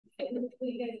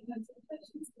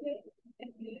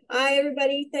Hi,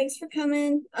 everybody. Thanks for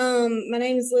coming. My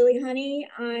name is Lilly Honea.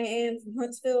 I am from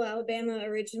Huntsville, Alabama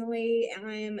originally.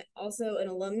 I am also an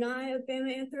alumni of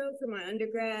Bama Anthro for my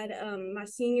undergrad. My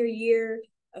senior year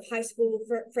of high school,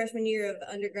 freshman year of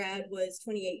undergrad was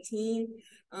 2018.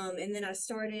 And then I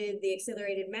started the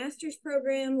accelerated master's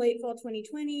program late fall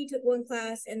 2020, took one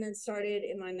class, and then started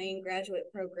in my main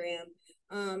graduate program.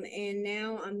 And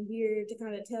now I'm here to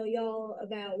kind of tell y'all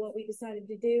about what we decided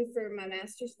to do for my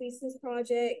master's thesis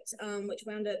project, which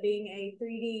wound up being a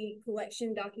 3D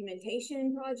collection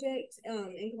documentation project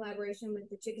in collaboration with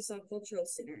the Chickasaw Cultural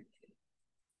Center.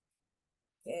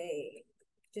 Okay,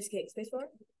 just kidding, spacebar.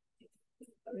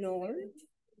 North,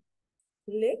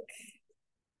 click.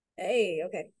 Hey,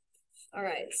 okay. All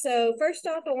right, so first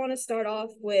off, I want to start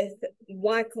off with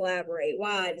why collaborate,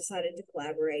 why I decided to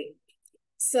collaborate.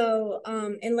 So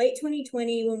in late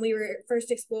 2020, when we were first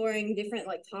exploring different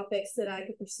topics that I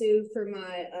could pursue for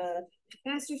my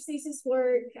master's thesis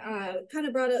work, I kind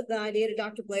of brought up the idea to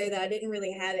Dr. Blair that I didn't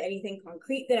really have anything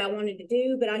concrete that I wanted to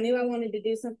do, but I knew I wanted to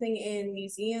do something in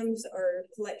museums or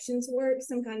collections work,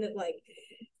 some kind of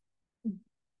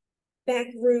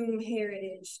backroom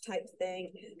heritage type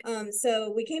thing.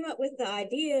 So we came up with the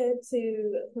idea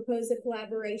to propose a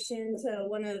collaboration to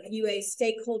one of UA's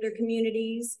stakeholder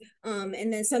communities.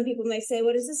 And then some people may say,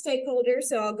 what is a stakeholder?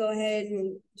 So I'll go ahead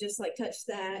and just touch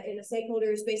that. And a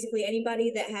stakeholder is basically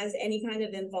anybody that has any kind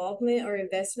of involvement or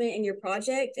investment in your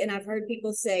project. And I've heard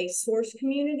people say source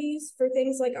communities for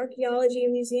things like archaeology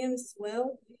and museums as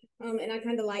well. And I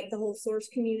kind of like the whole source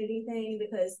community thing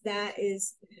because that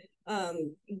is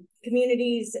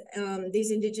communities,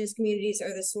 these indigenous communities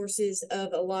are the sources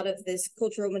of a lot of this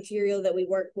cultural material that we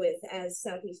work with as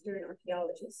Southeastern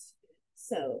archaeologists.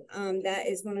 So that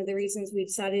is one of the reasons we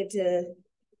decided to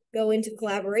go into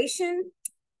collaboration.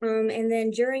 And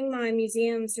then during my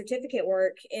museum certificate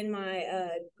work in my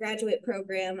graduate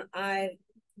program, I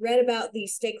read about the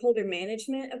stakeholder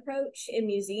management approach in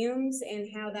museums and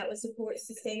how that would support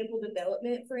sustainable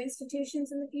development for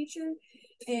institutions in the future.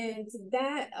 And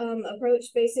that approach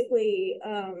basically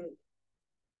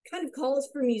kind of calls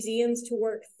for museums to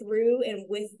work through and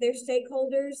with their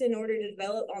stakeholders in order to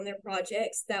develop on their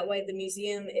projects. That way the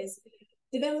museum is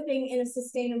developing in a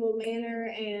sustainable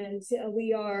manner, and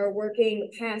we are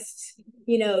working past,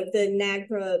 the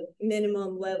NAGPRA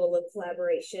minimum level of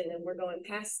collaboration, and we're going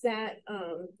past that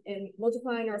and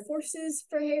multiplying our forces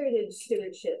for heritage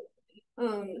stewardship.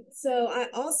 So I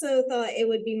also thought it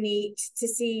would be neat to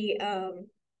see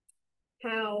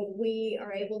how we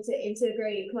are able to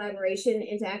integrate collaboration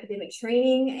into academic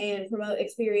training and promote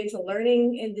experiential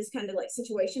learning in this kind of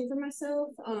situation for myself.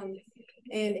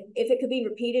 And if it could be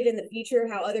repeated in the future,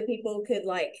 how other people could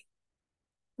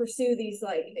pursue these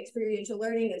experiential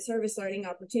learning and service learning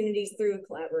opportunities through a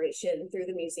collaboration through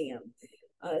the museum.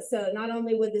 So not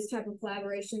only would this type of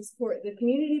collaboration support the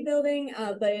community building,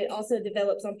 but it also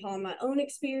develops upon my own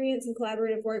experience in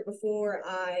collaborative work before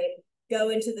I go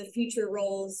into the future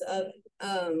roles of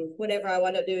whatever I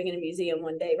wind up doing in a museum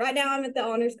one day. Right now I'm at the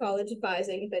Honors College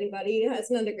advising. If anybody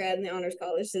has an undergrad in the Honors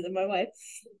College, send them my way.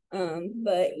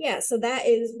 But yeah, so that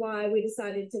is why we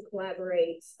decided to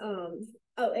collaborate.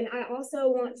 Oh, and I also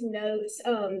want to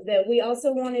note that we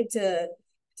also wanted to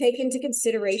take into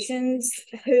considerations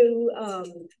who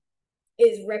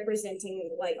is representing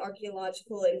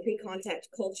archaeological and pre-contact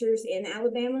cultures in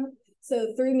Alabama.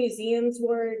 So through museums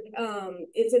work,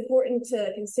 it's important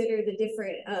to consider the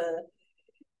different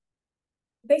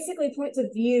basically points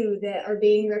of view that are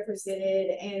being represented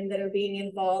and that are being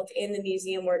involved in the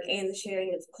museum work and the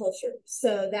sharing of culture.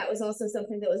 So that was also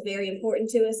something that was very important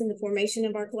to us in the formation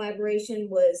of our collaboration,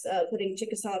 was putting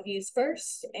Chickasaw views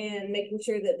first and making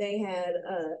sure that they had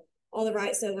all the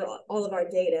rights over all of our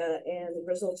data and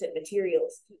resultant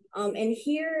materials. And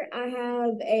here I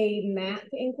have a map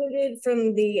included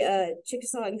from the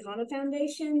Chickasaw and Kana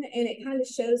Foundation, and it kind of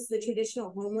shows the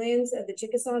traditional homelands of the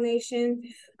Chickasaw Nation.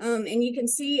 And you can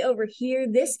see over here,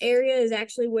 this area is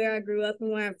actually where I grew up and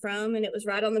where I'm from, and it was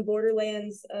right on the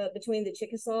borderlands between the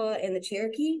Chickasaw and the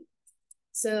Cherokee.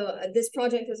 So this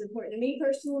project was important to me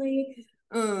personally,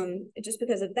 just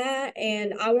because of that.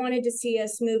 And I wanted to see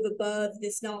us move above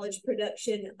this knowledge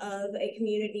production of a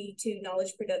community to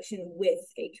knowledge production with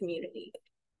a community.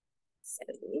 So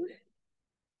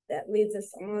that leads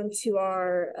us on to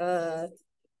our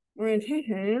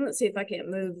orientation. Let's see if I can't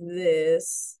move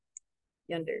this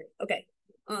yonder. Okay.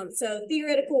 So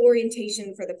theoretical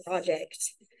orientation for the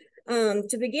project.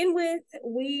 To begin with,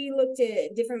 we looked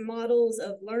at different models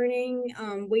of learning.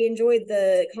 We enjoyed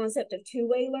the concept of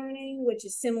two-way learning, which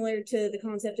is similar to the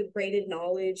concept of graded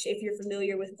knowledge, if you're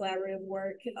familiar with collaborative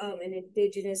work in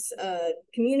Indigenous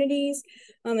communities.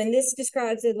 And this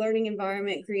describes a learning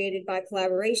environment created by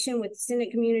collaboration with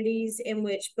descendant communities in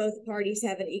which both parties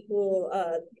have an equal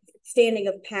standing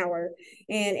of power.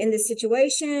 And in this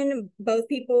situation, both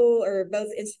people or both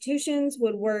institutions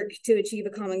would work to achieve a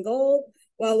common goal,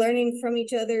 while learning from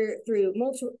each other through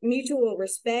mutual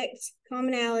respect,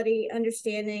 commonality,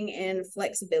 understanding, and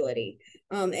flexibility.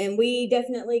 And we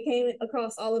definitely came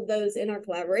across all of those in our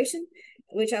collaboration,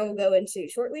 which I will go into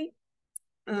shortly.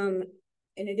 In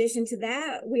addition to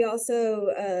that, we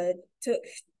also took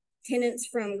tenets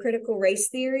from critical race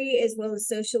theory as well as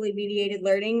socially mediated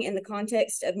learning in the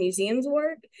context of museums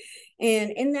work.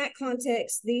 And in that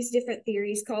context, these different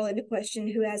theories call into question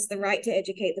who has the right to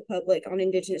educate the public on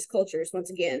Indigenous cultures. Once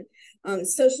again,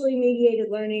 socially mediated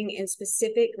learning and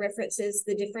specific references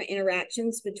the different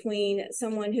interactions between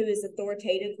someone who is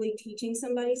authoritatively teaching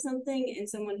somebody something and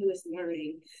someone who is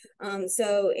learning.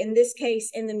 So in this case,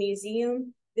 in the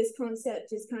museum, this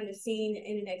concept is kind of seen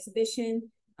in an exhibition.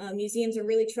 Museums are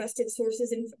really trusted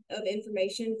sources of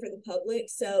information for the public.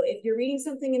 So if you're reading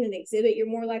something in an exhibit, you're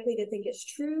more likely to think it's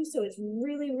true. So it's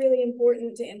really, really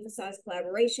important to emphasize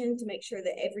collaboration to make sure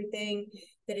that everything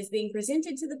that is being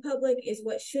presented to the public is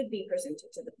what should be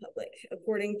presented to the public,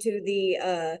 according to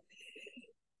the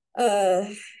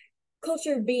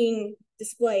culture being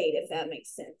displayed, if that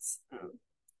makes sense.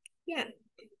 Yeah.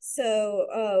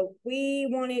 So we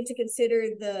wanted to consider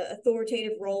the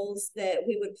authoritative roles that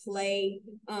we would play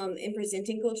in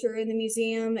presenting culture in the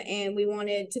museum, and we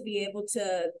wanted to be able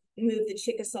to move the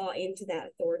Chickasaw into that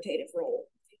authoritative role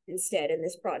instead in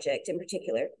this project in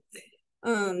particular.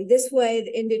 This way,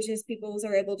 the Indigenous peoples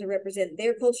are able to represent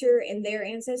their culture and their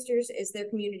ancestors as their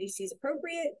community sees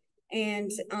appropriate,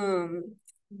 and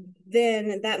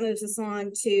then that moves us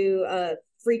on to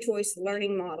free choice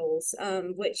learning models,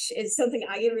 which is something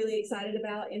I get really excited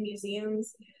about in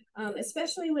museums,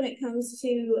 especially when it comes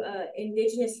to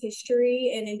Indigenous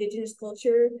history and Indigenous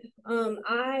culture.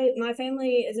 My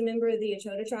family is a member of the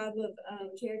Ochota tribe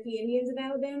of Cherokee Indians of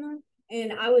Alabama,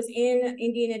 and I was in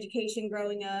Indian education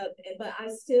growing up, but I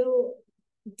still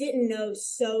didn't know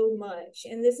so much.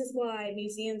 And this is why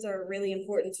museums are a really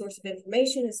important source of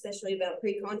information, especially about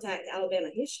pre-contact Alabama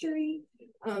history,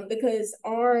 because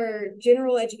our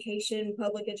general education,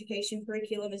 public education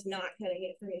curriculum is not cutting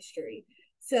it for history.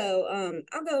 So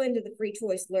I'll go into the free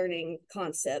choice learning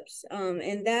concepts,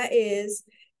 and that is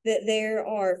that there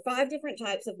are 5 different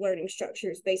types of learning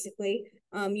structures, basically.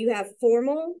 You have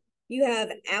formal, you have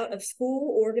out of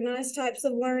school organized types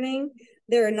of learning,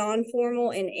 there are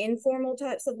non-formal and informal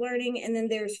types of learning, and then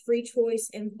there's free choice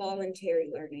and voluntary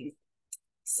learning.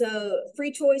 So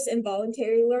free choice and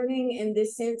voluntary learning in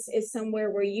this sense is somewhere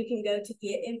where you can go to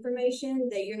get information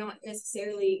that you're not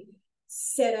necessarily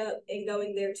set up and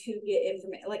going there to get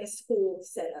information, like a school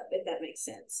setup, if that makes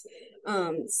sense.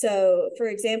 So for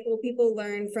example, people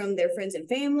learn from their friends and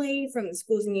family, from the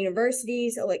schools and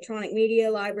universities, electronic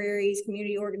media, libraries,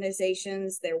 community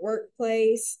organizations, their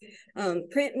workplace,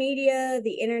 print media,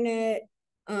 the internet,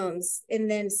 and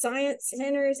then science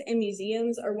centers and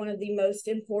museums are one of the most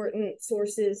important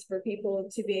sources for people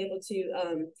to be able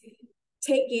to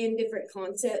take in different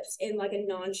concepts in like a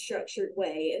non-structured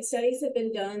way. And studies have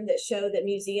been done that show that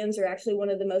museums are actually one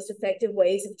of the most effective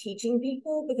ways of teaching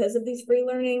people because of these free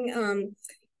learning,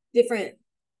 different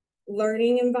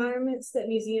learning environments that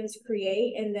museums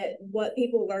create, and that what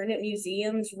people learn at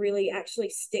museums really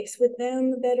actually sticks with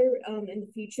them better in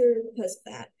the future because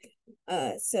of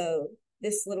that. So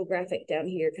this little graphic down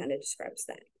here kind of describes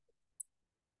that.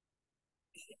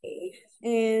 Okay.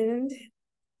 And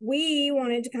we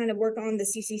wanted to kind of work on the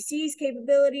CCC's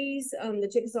capabilities, the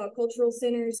Chickasaw Cultural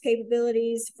Center's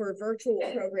capabilities for virtual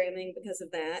programming because of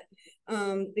that.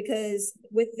 Because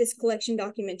with this collection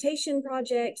documentation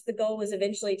project, the goal was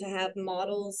eventually to have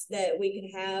models that we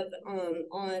could have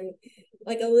on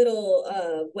like a little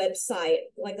website,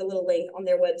 like a little link on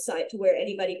their website to where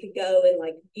anybody could go and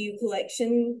like view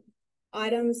collection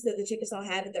items that the Chickasaw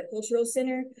have at their cultural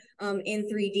center in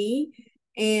 3D.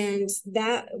 And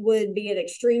that would be an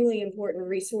extremely important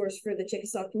resource for the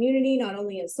Chickasaw community, not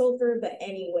only in Sulphur, but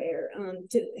anywhere,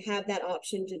 to have that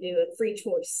option to do a free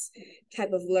choice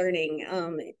type of learning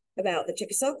about the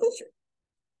Chickasaw culture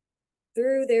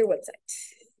through their website.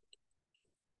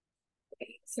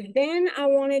 Okay, So then I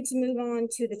wanted to move on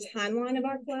to the timeline of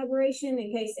our collaboration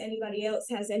in case anybody else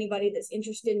has anybody that's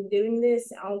interested in doing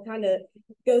this. I'll kind of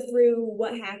go through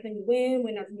what happened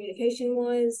when our communication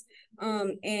was.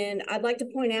 And I'd like to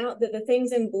point out that the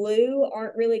things in blue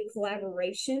aren't really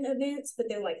collaboration events, but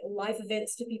they're like life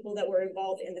events to people that were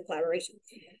involved in the collaboration.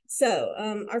 So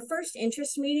our first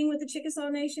interest meeting with the Chickasaw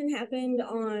Nation happened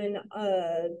on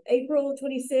April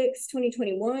 26,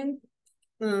 2021.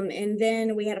 And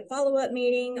then we had a follow-up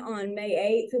meeting on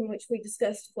May 8th in which we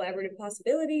discussed collaborative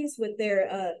possibilities with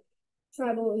their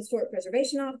Tribal Historic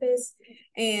Preservation Office.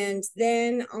 And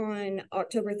then on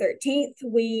October 13th,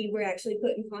 we were actually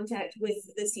put in contact with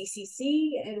the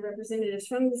CCC and representatives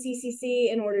from the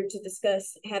CCC in order to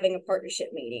discuss having a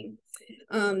partnership meeting.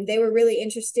 They were really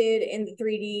interested in the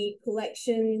 3D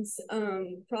collections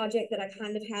project that I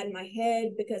kind of had in my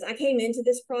head, because I came into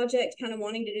this project kind of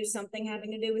wanting to do something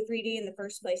having to do with 3D in the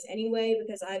first place anyway,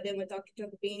 because I've been with Dr.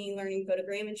 Tocavini learning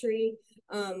photogrammetry,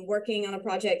 working on a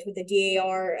project with the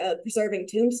DAR preserving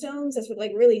tombstones. That's what,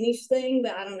 like, really niche thing,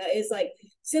 but I don't know. It's like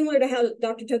similar to how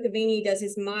Dr. Tocavini does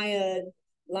his Maya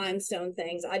limestone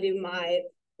things. I do my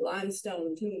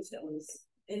limestone tombstones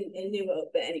in Nuvo,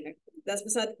 but anyway, that's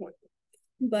beside the point.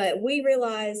 But we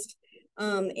realized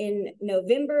in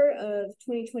November of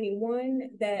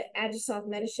 2021 that Agisoft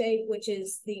Metashape, which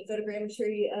is the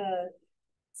photogrammetry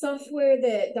software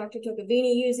that Dr.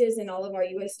 Tocavini uses and all of our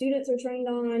US students are trained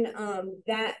on,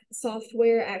 that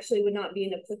software actually would not be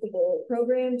an applicable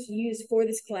program to use for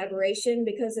this collaboration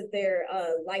because of their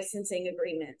licensing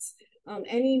agreements.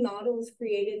 Any models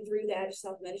created through the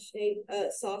Agisoft Metashape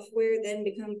software then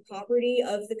become property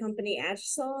of the company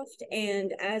Agisoft.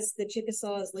 And as the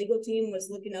Chickasaws legal team was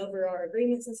looking over our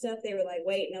agreements and stuff, they were like,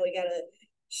 wait, no, we got to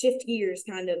shift gears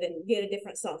kind of and get a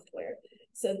different software.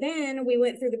 So then we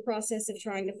went through the process of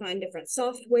trying to find different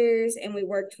softwares, and we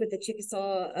worked with the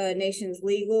Chickasaw Nation's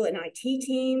legal and IT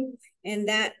team, and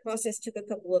that process took a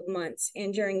couple of months.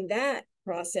 And during that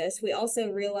process, we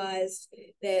also realized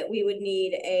that we would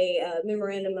need a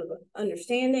memorandum of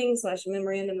understanding /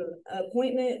 memorandum of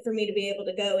appointment for me to be able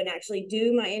to go and actually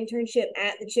do my internship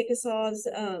at the Chickasaws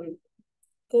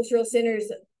Cultural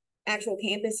Center's actual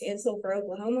campus in Sulphur,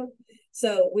 Oklahoma.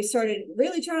 So we started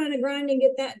really trying to grind and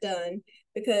get that done,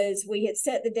 because we had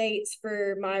set the dates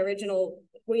for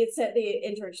we had set the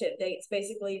internship dates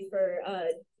basically for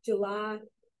July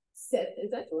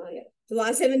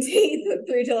 17th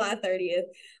through July 30th.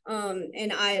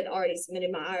 And I had already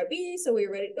submitted my IRB, so we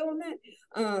were ready to go on that.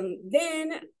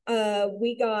 Then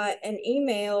we got an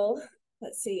email,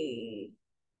 let's see.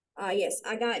 Yes,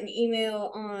 I got an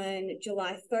email on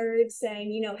July 3rd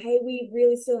saying, hey, we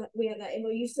have that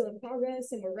MOU still in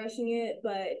progress and we're rushing it,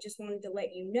 but just wanted to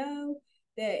let you know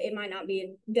that it might not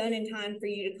be done in time for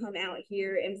you to come out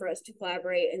here and for us to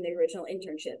collaborate in the original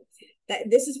internship.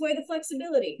 This is where the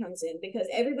flexibility comes in, because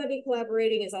everybody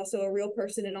collaborating is also a real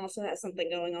person and also has something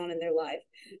going on in their life.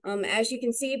 As you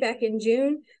can see, back in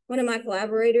June, one of my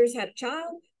collaborators had a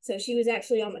child. So she was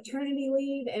actually on maternity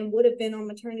leave and would have been on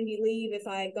maternity leave if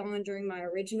I had gone during my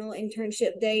original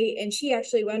internship date. And she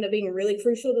actually wound up being really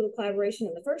crucial to the collaboration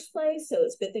in the first place. So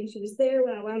it's a good thing she was there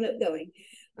when I wound up going.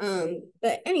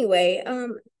 But anyway,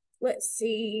 let's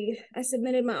see. I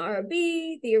submitted my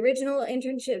RB. The original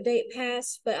internship date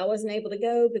passed, but I wasn't able to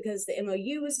go because the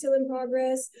MOU was still in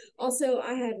progress. Also,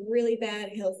 I had a really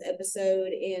bad health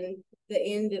episode in the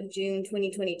end of June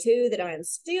 2022 that I am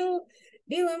still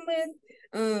dealing with.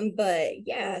 But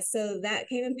yeah, so that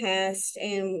came and passed,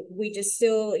 and we just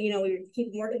still, we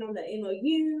keep working on the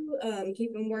MOU,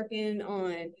 keep working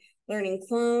on learning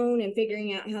clone and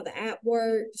figuring out how the app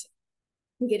worked,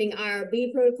 getting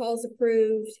IRB protocols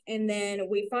approved, and then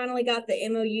we finally got the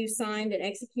MOU signed and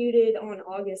executed on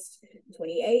August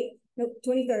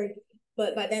 23rd.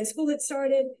 But by then school had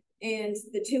started, and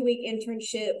the 2-week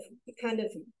internship kind of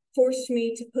forced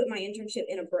me to put my internship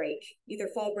in a break, either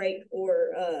fall break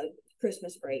or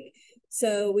Christmas break.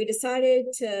 So we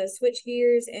decided to switch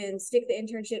gears and stick the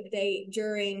internship date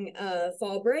during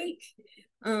fall break.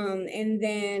 And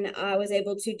then I was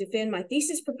able to defend my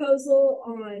thesis proposal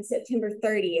on September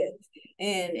 30th,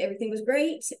 and everything was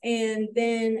great. And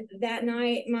then that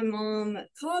night, my mom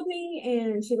called me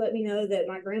and she let me know that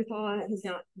my grandpa has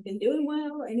not been doing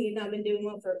well, and he had not been doing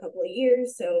well for a couple of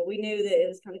years. So we knew that it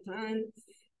was kind of time.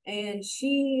 And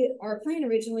our plan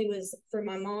originally was for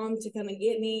my mom to come and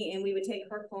get me, and we would take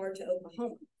her car to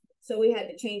Oklahoma. So we had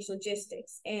to change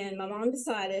logistics, and my mom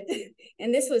decided,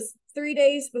 and this was 3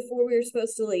 days before we were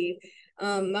supposed to leave.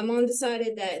 My mom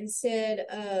decided that instead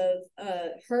of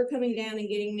her coming down and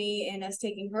getting me and us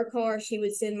taking her car, she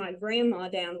would send my grandma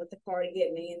down with the car to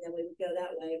get me, and then we would go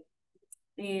that way.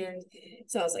 And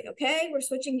so I was like, okay, we're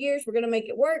switching gears. We're going to make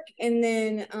it work. And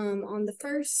then on the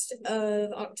 1st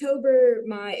of October,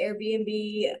 my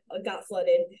Airbnb got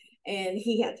flooded and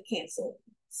he had to cancel.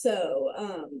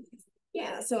 So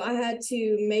yeah, so I had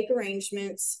to make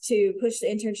arrangements to push the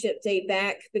internship date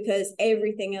back because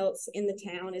everything else in the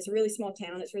town is a really small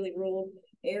town. It's really rural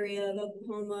area of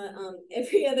Oklahoma.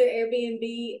 Every other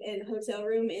Airbnb and hotel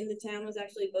room in the town was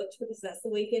actually booked because that's the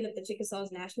weekend of the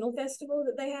Chickasaws National Festival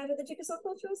that they have at the Chickasaw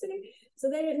Cultural Center. So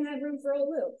they didn't have room for old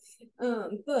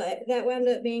Will. But that wound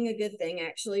up being a good thing,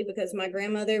 actually, because my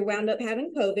grandmother wound up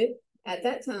having COVID at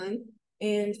that time.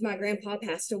 And my grandpa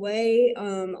passed away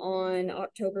on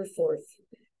October 4th.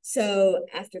 So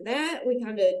after that, we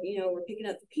kind of, were picking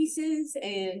up the pieces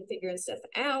and figuring stuff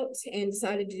out and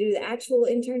decided to do the actual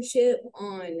internship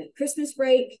on Christmas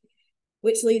break,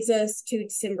 which leads us to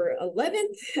December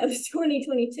 11th of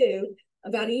 2022,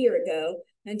 about a year ago,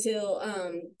 until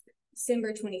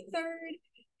December 23rd.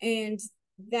 And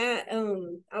that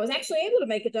I was actually able to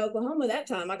make it to Oklahoma that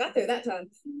time. I got there that time.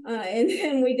 And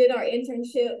then we did our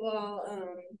internship while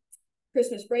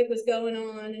Christmas break was going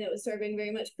on, and it was serving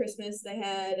very much Christmas. They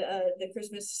had the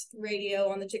Christmas radio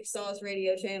on the Chickasaws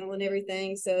radio channel and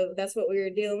everything. So that's what we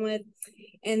were dealing with.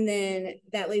 And then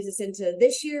that leads us into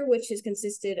this year, which has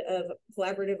consisted of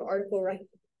collaborative article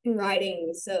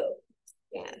writing. So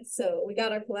yeah, so we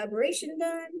got our collaboration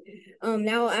done.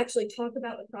 Now I'll actually talk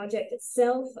about the project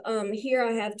itself. Here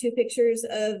I have 2 pictures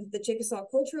of the Chickasaw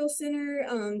Cultural Center.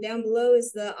 Down below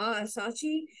is the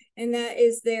Aasachi, and that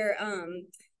is their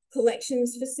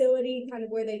collections facility, kind of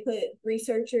where they put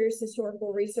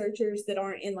historical researchers that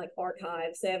aren't in like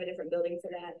archives. They have a different building for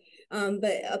that.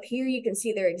 But up here you can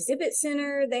see their exhibit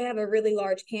center. They have a really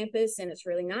large campus and it's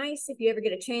really nice if you ever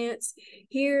get a chance.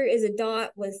 Here is a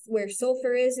dot with where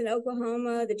Sulphur is in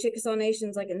Oklahoma. The Chickasaw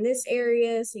Nation's like in this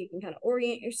area, so you can kind of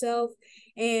orient yourself.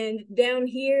 And down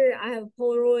here, I have a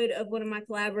Polaroid of one of my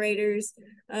collaborators,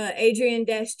 Adrienne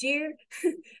Dashier,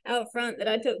 out front that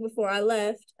I took before I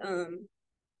left.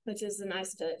 Which is a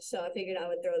nice touch. So I figured I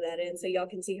would throw that in so y'all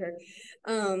can see her.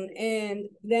 And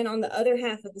then on the other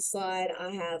half of the slide,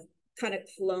 I have kind of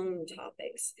clone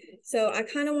topics. So I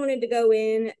kind of wanted to go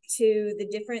into the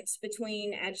difference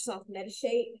between Agisoft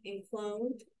Metashape and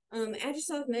clone.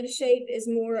 Agisoft Metashape is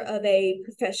more of a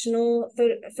professional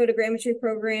photogrammetry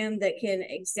program that can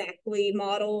exactly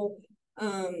model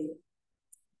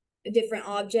different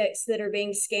objects that are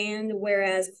being scanned,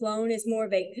 whereas clone is more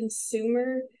of a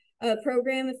consumer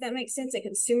program, if that makes sense, a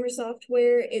consumer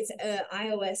software. It's an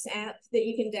iOS app that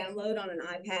you can download on an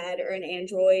iPad or an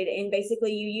Android, and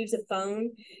basically you use a phone,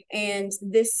 and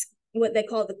this, what they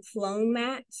call the clone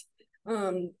mat,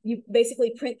 you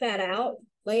basically print that out,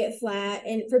 lay it flat,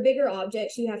 and for bigger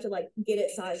objects you have to like get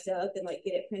it sized up and like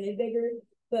get it printed bigger,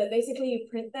 but basically you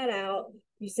print that out,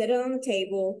 you set it on the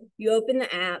table, you open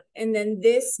the app, and then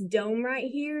this dome right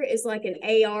here is like an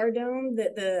AR dome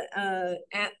that the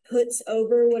app puts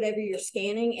over whatever you're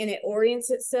scanning, and it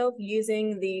orients itself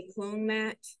using the clone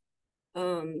mat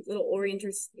little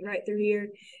orienters right through here.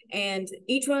 And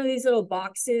each one of these little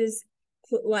boxes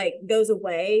like goes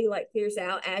away, like clears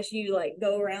out as you like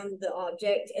go around the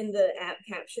object, and the app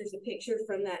captures the picture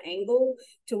from that angle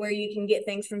to where you can get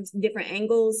things from different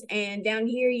angles. And down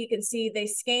here you can see they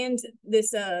scanned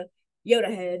this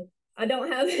Yoda head. I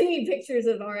don't have any pictures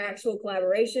of our actual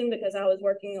collaboration because I was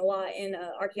working a lot in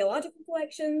archaeological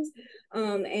collections.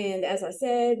 And as I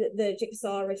said, the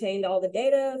Chickasaw retained all the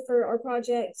data for our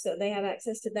project, so they have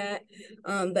access to that.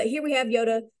 But here we have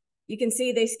Yoda. You can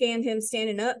see they scanned him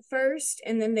standing up first,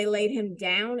 and then they laid him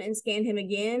down and scanned him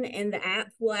again, and the app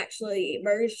will actually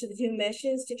merge to the 2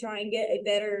 meshes to try and get a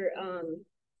better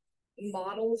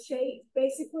model shape,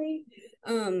 basically.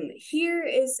 Here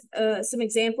is some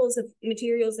examples of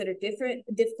materials that are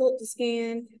difficult to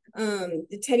scan.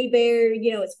 The teddy bear,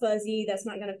 it's fuzzy, that's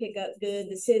not going to pick up good.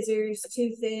 The scissors,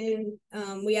 too thin.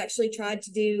 We actually tried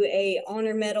to do a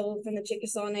honor medal from the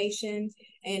Chickasaw Nation,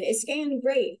 and it scanned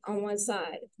great on one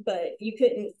side, but you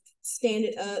couldn't stand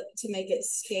it up to make it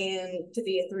scan to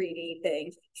be a 3D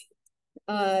thing.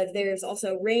 There's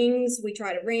also rings. We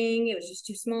tried a ring, it was just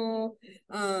too small.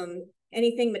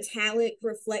 Anything metallic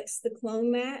reflects the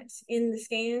clone mat in the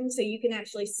scan, so you can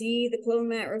actually see the clone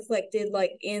mat reflected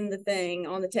like in the thing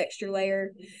on the texture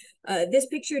layer. This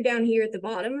picture down here at the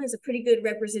bottom is a pretty good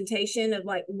representation of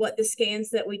like what the scans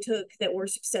that we took that were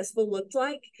successful looked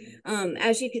like.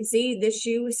 As you can see, this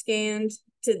shoe was scanned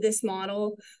to this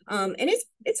model. And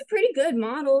it's a pretty good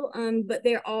model, but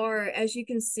there are, as you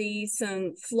can see,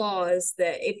 some flaws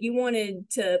that if you wanted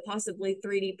to possibly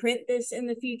 3D print this in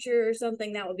the future or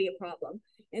something, that would be a problem.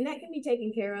 And that can be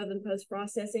taken care of in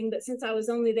post-processing. But since I was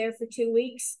only there for 2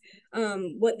 weeks,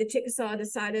 what the Chickasaw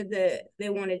decided that they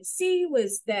wanted to see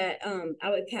was that I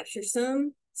would capture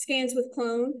some scans with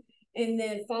clone and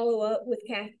then follow up with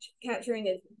capturing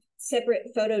a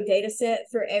separate photo data set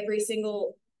for every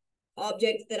single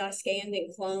object that I scanned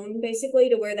and cloned, basically,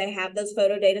 to where they have those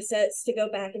photo data sets to go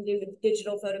back and do the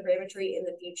digital photogrammetry in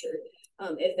the future.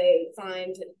 If they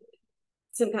find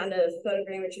some kind of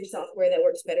photogrammetry software that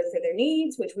works better for their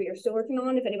needs, which we are still working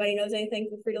on. If anybody knows anything,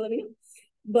 feel free to let me know.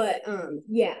 But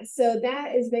yeah, so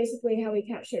that is basically how we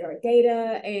captured our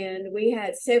data, and we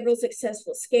had several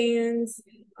successful scans.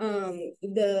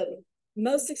 The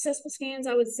most successful scans,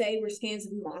 I would say, were scans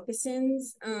of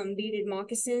moccasins, beaded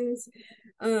moccasins.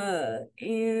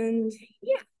 And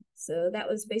yeah, so that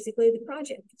was basically the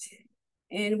project.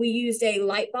 And we used a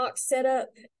light box setup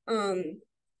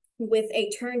with a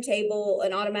turntable,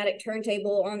 an automatic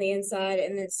turntable on the inside,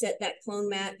 and then set that clone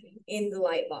mat in the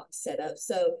light box setup.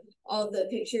 So all the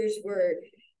pictures were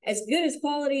as good as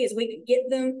quality as we could get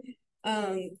them,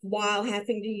 while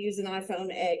having to use an iPhone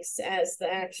X as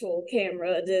the actual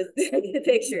camera to take the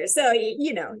picture. So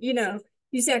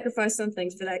you sacrifice some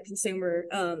things for that consumer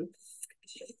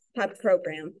type of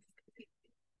program.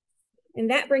 And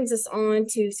that brings us on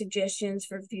to suggestions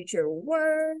for future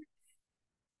work.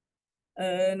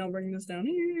 And I'll bring this down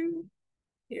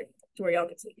here to where y'all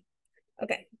can see.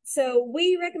 Okay, so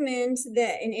we recommend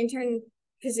that an intern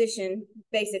position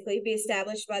basically be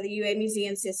established by the UA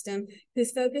museum system,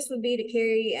 whose focus would be to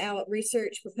carry out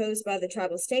research proposed by the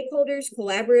tribal stakeholders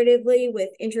collaboratively with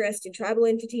interested tribal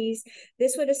entities.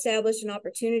 This would establish an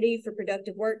opportunity for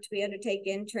productive work to be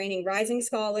undertaken, training rising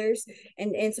scholars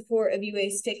and in support of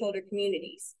UA stakeholder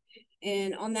communities.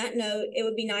 And on that note, it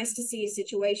would be nice to see a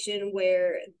situation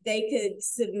where they could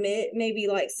submit maybe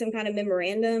like some kind of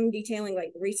memorandum detailing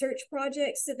like research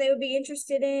projects that they would be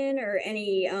interested in, or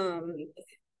any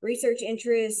research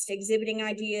interest, exhibiting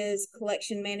ideas,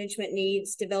 collection management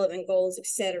needs, development goals,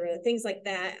 etc. Things like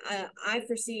that. I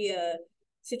foresee a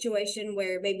situation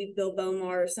where maybe Bill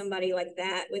Bomar or somebody like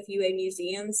that with UA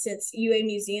Museums, since UA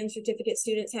Museum certificate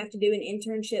students have to do an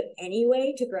internship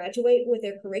anyway to graduate with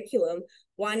their curriculum,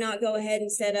 why not go ahead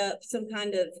and set up some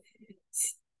kind of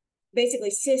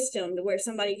basically system to where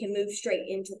somebody can move straight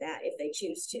into that if they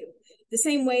choose to. The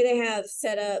same way they have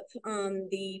set up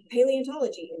the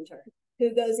paleontology intern,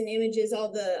 who goes and images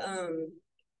all the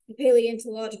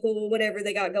paleontological whatever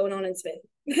they got going on in Smith.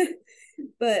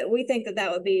 But we think that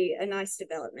that would be a nice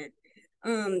development.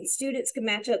 Students could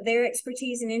match up their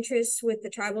expertise and interests with the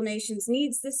tribal nation's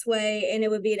needs this way, and it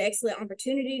would be an excellent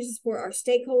opportunity to support our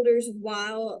stakeholders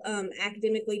while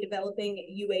academically developing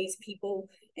UA's people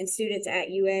and students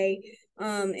at UA.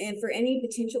 And for any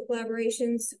potential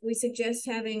collaborations, we suggest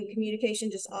having communication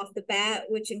just off the bat,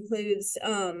 which includes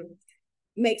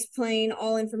makes plain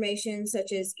all information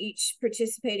such as each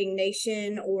participating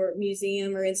nation or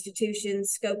museum or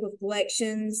institution's scope of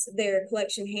collections, their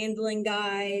collection handling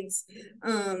guides,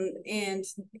 and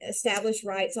establish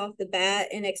rights off the bat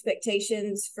and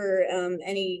expectations for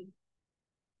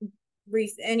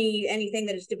anything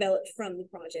that is developed from the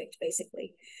project,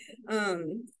 basically.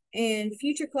 And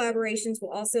future collaborations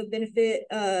will also benefit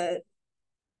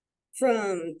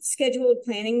from scheduled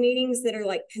planning meetings that are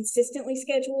like consistently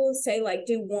scheduled, say like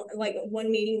do one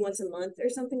meeting once a month or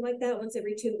something like that, once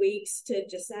every 2 weeks, to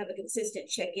just have a consistent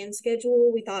check-in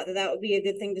schedule. We thought that that would be a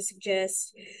good thing to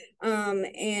suggest.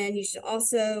 And you should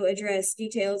also address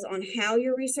details on how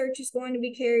your research is going to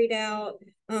be carried out,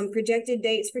 projected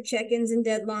dates for check-ins and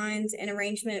deadlines, and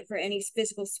arrangement for any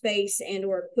physical space and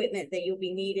or equipment that you'll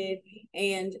be needed,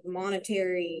 and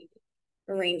monetary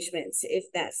arrangements if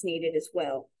that's needed as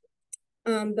well.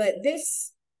 But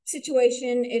this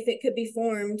situation, if it could be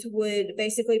formed, would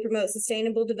basically promote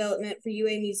sustainable development for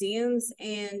UA museums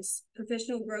and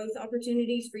professional growth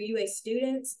opportunities for UA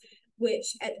students,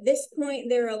 which at this point,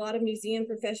 there are a lot of museum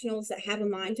professionals that have a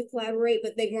mind to collaborate,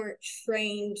 but they weren't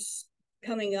trained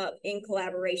coming up in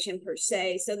collaboration per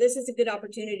se. So this is a good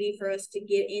opportunity for us to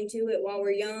get into it while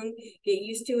we're young, get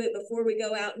used to it before we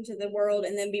go out into the world,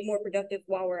 and then be more productive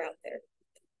while we're out there.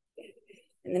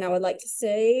 And then I would like to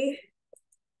say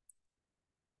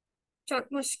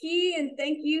Chakmashki, and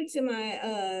thank you to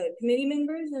my committee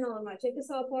members and all of my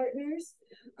Chickasaw partners.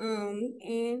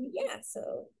 And yeah,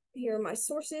 so here are my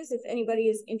sources if anybody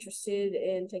is interested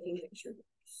in taking pictures.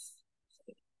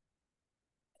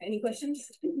 Any questions?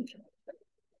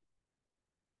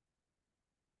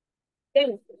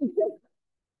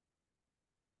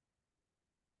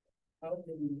 How do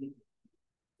we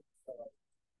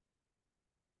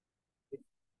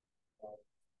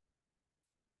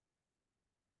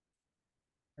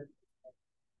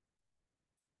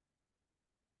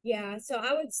Yeah, so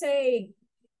I would say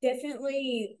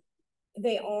definitely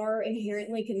they are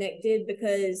inherently connected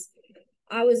because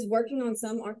I was working on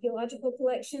some archaeological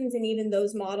collections, and even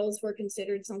those models were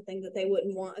considered something that they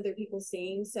wouldn't want other people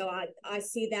seeing. So I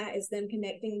see that as them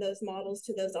connecting those models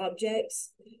to those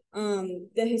objects. The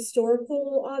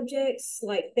historical objects,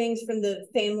 like things from the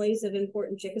families of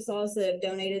important Chickasaws that have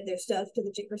donated their stuff to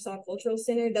the Chickasaw Cultural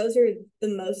Center, those are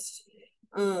the most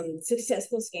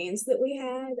successful scans that we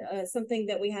had. Something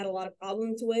that we had a lot of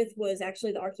problems with was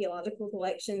actually the archaeological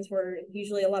collections were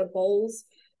usually a lot of bowls.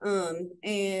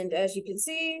 And as you can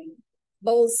see,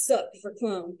 bowls suck for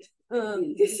clone. I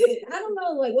don't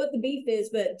know like what the beef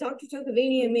is, but Dr.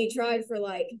 Tocavini and me tried for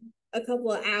like a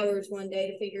couple of hours one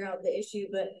day to figure out the issue,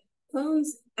 but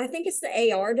clones, I think it's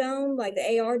the AR dome. Like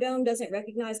the AR dome doesn't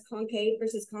recognize concave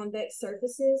versus convex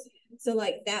surfaces. So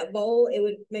like that bowl, it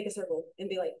would make a circle and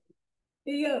be like,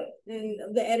 here you go.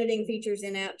 And the editing features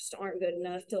in apps aren't good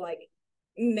enough to like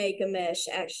make a mesh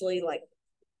actually like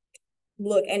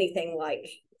look anything like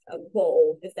a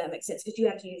bowl, if that makes sense, because you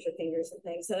have to use your fingers and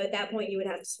things. So at that point, you would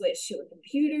have to switch to a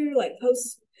computer, like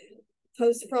post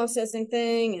processing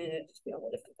thing, and it'd just be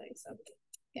all different things. So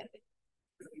yeah.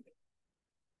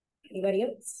 Anybody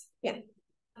else? Yeah.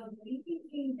 What are you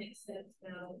thinking next steps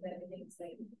now that everything's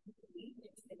like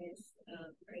finished?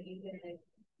 Are you gonna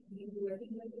be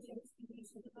working with the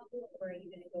transportation couple, or are you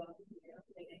gonna go out there?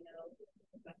 Like I know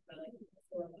about like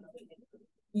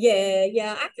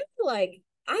yeah. I kind of like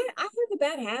I have a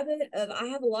bad habit of I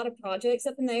have a lot of projects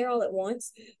up in the air all at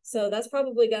once. So that's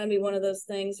probably gonna be one of those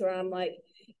things where I'm like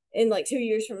in like 2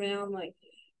 years from now, I'm like,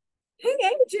 hey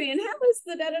Adrian, how is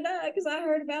the da-da-da? Because I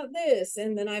heard about this.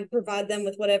 And then I provide them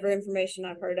with whatever information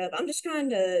I've heard of. I'm just trying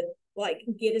to like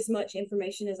get as much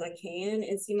information as I can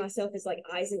and see myself as like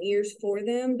eyes and ears for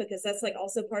them, because that's like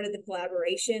also part of the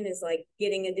collaboration is like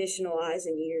getting additional eyes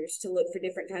and ears to look for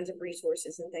different kinds of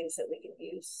resources and things that we can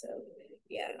use. So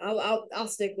yeah, I'll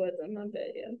stick with them. I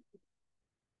bet. Yeah.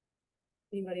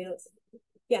 Anybody else?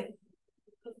 Yeah.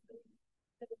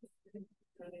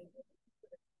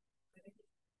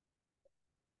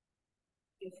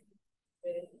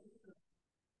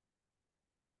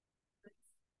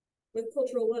 With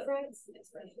cultural what rights?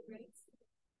 Expression rights.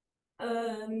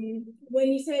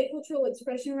 When you say cultural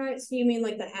expression rights, do you mean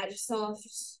like the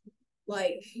Agisoft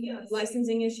like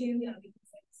licensing issue? Yeah.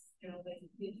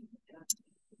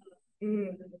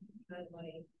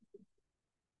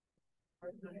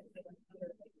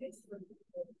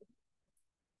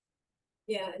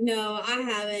 Yeah, no, I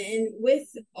haven't. And with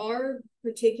our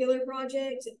particular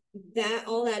project, that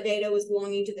all that data was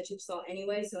belonging to the Chipsaw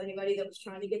anyway. So anybody that was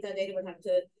trying to get that data would have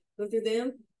to go through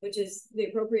them, which is the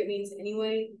appropriate means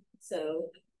anyway.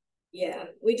 So yeah,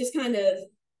 we just kind of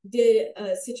did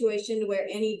a situation where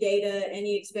any data,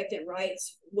 any expectant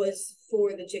rights was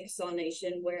for the Chickasaw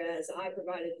Nation, whereas I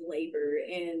provided labor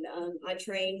and I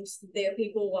trained their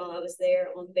people while I was there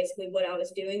on basically what I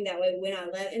was doing. That way, when I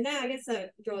left, and that I guess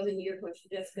that draws into your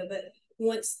question, Jessica, but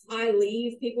once I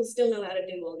leave, people still know how to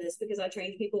do all this because I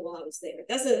trained people while I was there.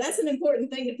 That's an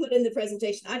important thing to put in the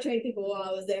presentation. I trained people while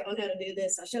I was there on how to do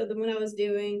this. I showed them what I was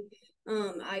doing.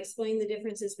 I explained the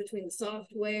differences between the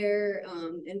software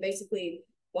and basically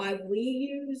why we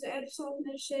use Agisoft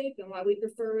Metashape and why we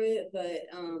prefer it. But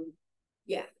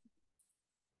yeah.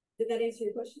 Did that answer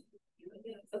your question?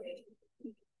 Okay.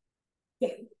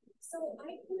 Yeah. So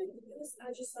I couldn't use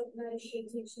Agisoft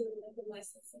Metashape due to the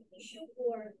licensing issue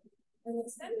for an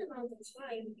extended amount of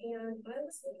time, and I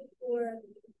was looking for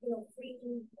free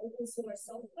open source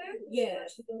software. Yeah.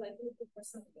 Actually, like looking for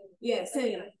something. Yeah,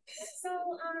 same. So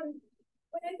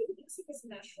what I've been using is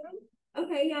Mushroom.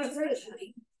 Okay, yeah, I've heard of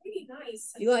it. Pretty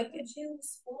nice. You like it? Do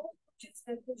small projects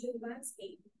and could do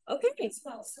landscape. Okay. As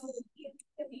well. So you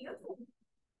have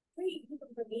pretty good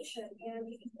information, and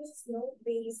it uses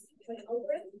node-based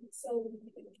algorithm. So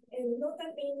and not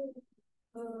that many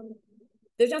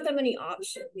there's not that many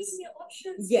options.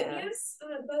 Yeah. Yes,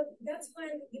 but that's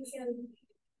when you can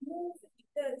move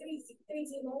the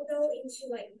 3D model into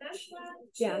like MeshLab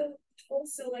to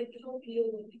also like help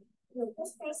you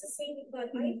post processing. But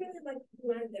I really like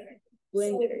Blender.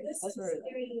 So this is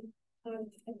very I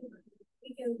think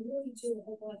we can really do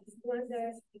a lot with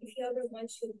Blender if you ever want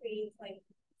to create like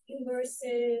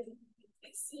immersive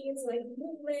scenes, like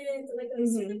movement, like a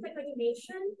sort of like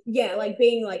animation. Yeah, like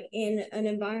being like in an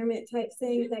environment type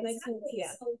thing. That makes sense.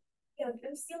 Yeah. So, yeah,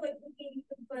 I'm still like looking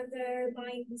for Blender,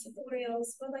 buying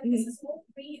tutorials, but like this is all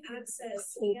free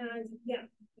access, and yeah,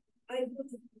 I would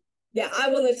Yeah, I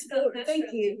will explore.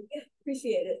 Thank you.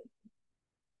 Appreciate it.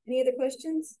 Any other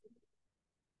questions?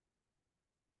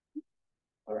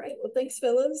 All right. Well, thanks,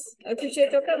 fellas. I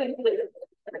appreciate your coming.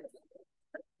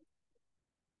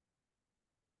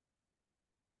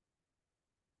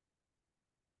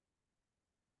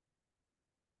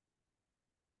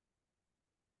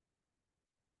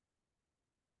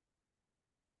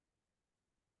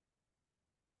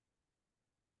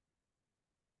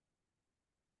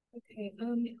 Okay,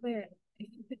 Clara, if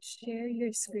you could share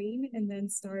your screen and then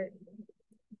start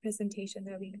the presentation,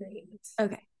 that'd be great.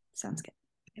 Okay, sounds good.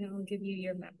 And I'll give you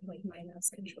your map, like my mouse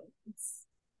controls.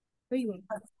 Where you want?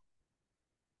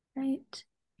 Right.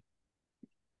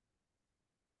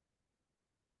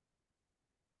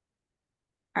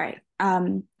 All right.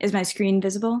 Is my screen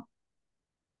visible?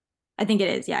 I think it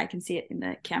is. Yeah, I can see it in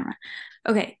the camera.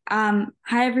 Okay. Hi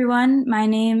everyone. My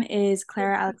name is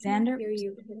Clara Alexander. Hear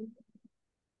you.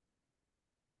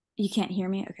 You can't hear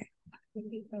me? Okay.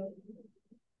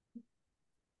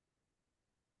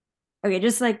 Okay,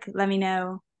 just like let me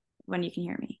know when you can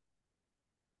hear me.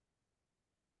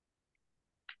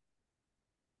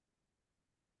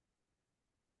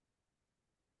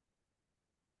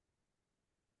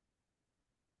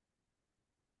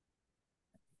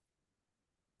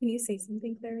 Can you say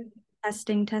something, Clara?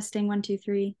 Testing, testing, 1, 2,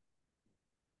 3.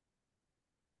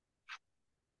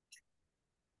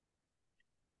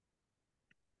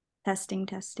 Testing,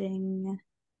 testing.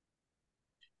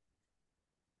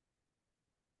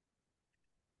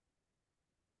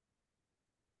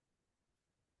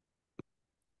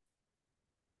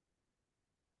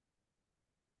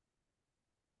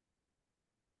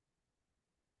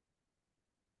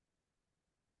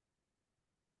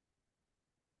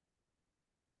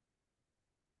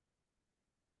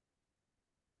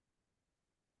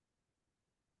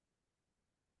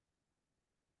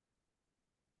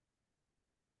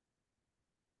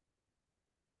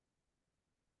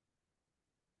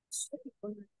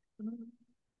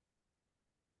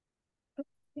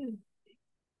 Yeah.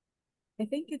 I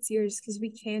think it's yours because we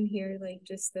can hear like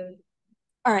just the.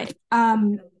 All right.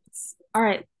 All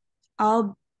right.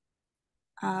 I'll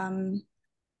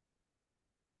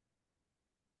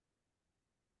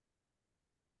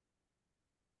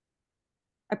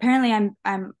apparently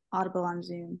I'm audible on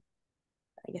Zoom.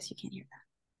 I guess you can't hear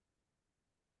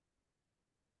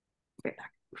that. Right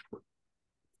back.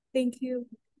 Thank you.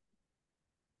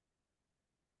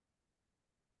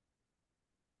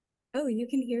 Oh, you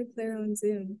can hear Clara on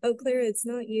Zoom. Oh, Clara, it's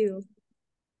not you.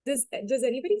 Does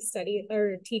anybody study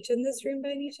or teach in this room by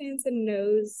any chance and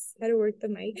knows how to work the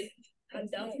mic? I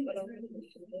don't, but I'm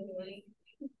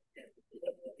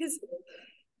Because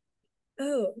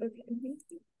oh, okay.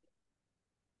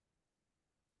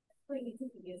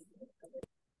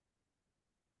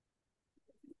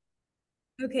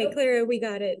 Okay, Clara, we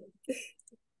got it.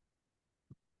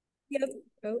 Yep.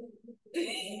 Oh.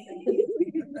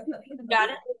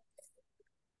 Got it?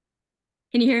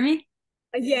 Can you hear me?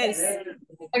 Yes.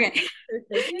 Okay.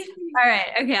 All right.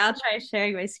 Okay, I'll try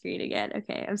sharing my screen again.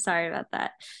 Okay, I'm sorry about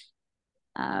that.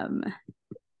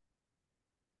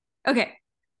 Okay.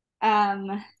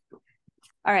 All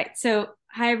right. So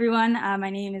hi everyone. My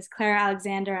name is Clara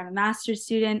Alexander. I'm a master's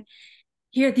student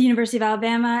here at the University of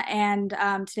Alabama, and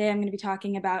today I'm going to be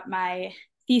talking about my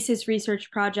thesis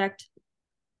research project,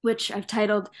 which I've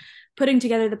titled "Putting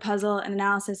Together the Puzzle and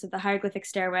Analysis of the Hieroglyphic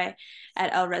Stairway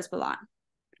at Resbalon."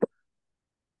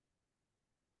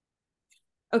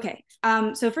 Okay,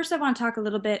 so first I want to talk a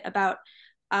little bit about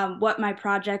what my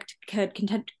project could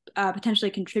potentially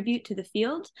contribute to the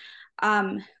field.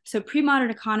 So pre-modern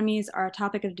economies are a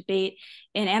topic of debate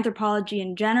in anthropology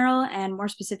in general, and more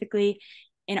specifically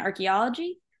in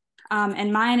archaeology.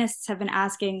 And Mayanists have been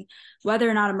asking whether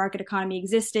or not a market economy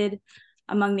existed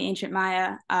among the ancient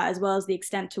Maya, as well as the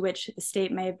extent to which the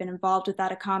state may have been involved with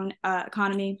that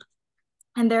economy.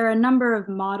 And there are a number of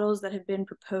models that have been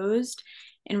proposed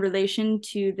in relation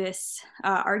to this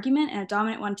argument, and a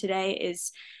dominant one today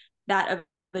is that of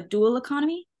a dual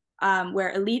economy,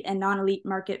 where elite and non-elite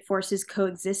market forces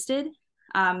coexisted.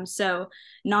 So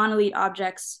non-elite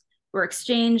objects were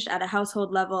exchanged at a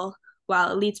household level,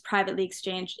 while elites privately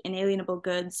exchanged inalienable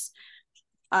goods.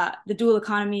 The dual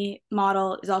economy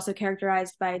model is also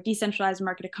characterized by a decentralized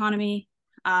market economy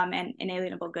and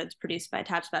inalienable goods produced by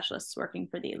tab specialists working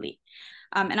for the elite.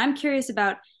 And I'm curious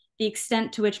about the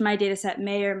extent to which my data set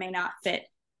may or may not fit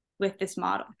with this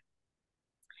model.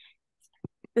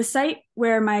 The site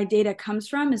where my data comes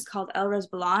from is called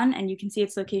Resbalon, and you can see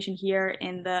its location here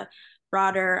in the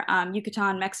broader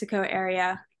Yucatan, Mexico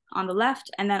area on the left.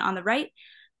 And then on the right,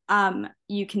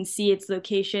 you can see its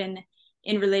location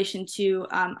in relation to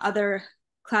other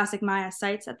classic Maya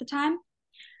sites at the time.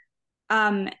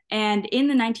 And in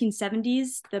the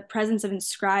 1970s, the presence of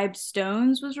inscribed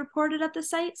stones was reported at the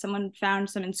site. Someone found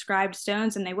some inscribed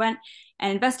stones and they went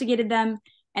and investigated them.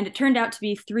 And it turned out to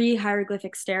be 3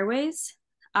 hieroglyphic stairways.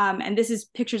 And this is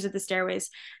pictures of the stairways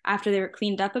after they were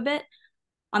cleaned up a bit.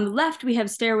 On the left, we have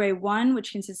Stairway 1,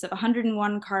 which consists of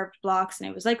 101 carved blocks, and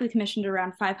it was likely commissioned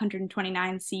around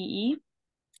 529 CE.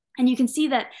 And you can see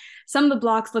that some of the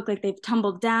blocks look like they've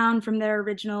tumbled down from their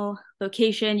original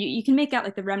location. You can make out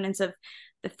like the remnants of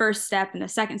the first step and the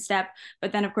second step,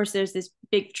 but then of course there's this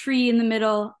big tree in the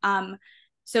middle.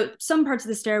 So some parts of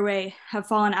the stairway have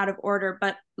fallen out of order,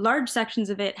 but large sections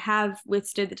of it have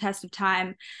withstood the test of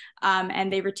time,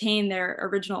 and they retain their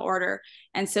original order.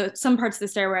 And so some parts of the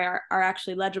stairway are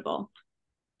actually legible.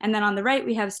 And then on the right,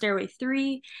 we have Stairway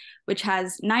 3, which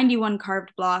has 91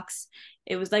 carved blocks.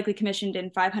 It was likely commissioned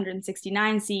in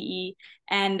 569 CE.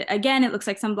 And again, it looks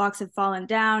like some blocks have fallen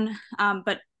down,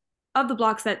 but of the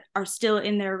blocks that are still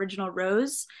in their original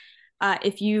rows,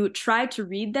 if you try to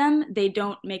read them, they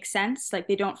don't make sense, like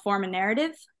they don't form a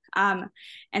narrative. And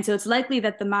so it's likely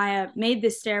that the Maya made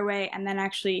this stairway and then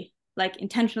actually like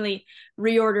intentionally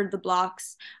reordered the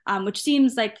blocks, which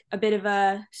seems like a bit of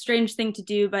a strange thing to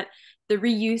do, but the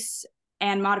reuse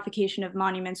and modification of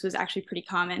monuments was actually pretty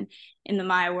common in the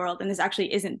Maya world. And this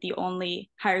actually isn't the only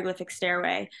hieroglyphic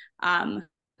stairway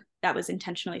that was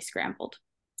intentionally scrambled.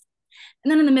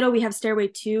 And then in the middle, we have Stairway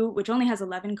 2, which only has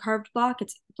 11 carved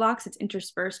blocks. It's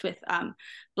interspersed with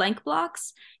blank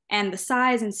blocks. And the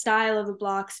size and style of the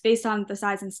blocks, based on the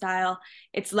size and style,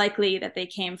 it's likely that they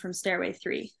came from Stairway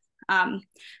 3.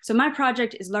 So my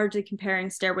project is largely comparing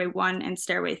Stairway 1 and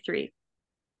Stairway 3.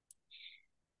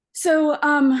 So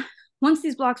once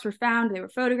these blocks were found, they were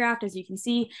photographed, as you can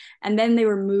see, and then they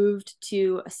were moved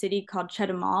to a city called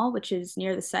Chetumal, which is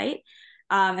near the site.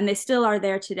 And they still are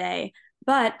there today.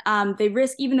 But they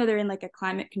risk, even though they're in like a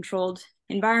climate controlled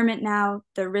environment now,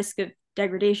 the risk of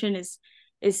degradation is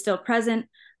still present.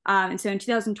 And so in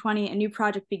 2020, a new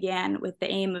project began with the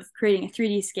aim of creating a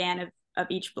 3D scan of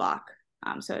each block.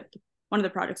 So one of the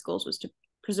project's goals was to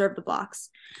preserve the blocks.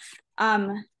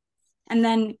 And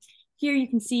then here you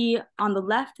can see on the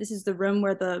left, this is the room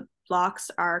where the blocks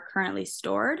are currently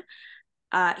stored.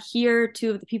 Here,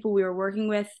 2 of the people we were working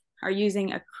with are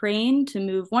using a crane to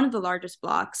move one of the largest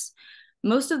blocks.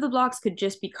 Most of the blocks could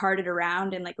just be carted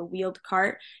around in like a wheeled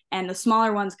cart, and the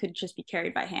smaller ones could just be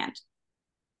carried by hand.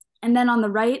 And then on the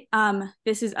right,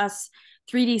 this is us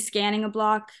 3D scanning a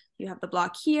block. You have the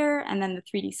block here and then the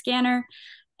 3D scanner.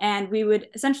 And we would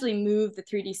essentially move the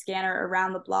 3D scanner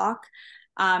around the block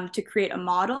to create a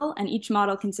model. And each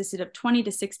model consisted of 20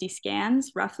 to 60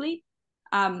 scans, roughly.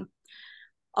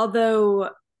 Although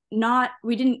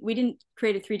we didn't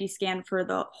create a 3D scan for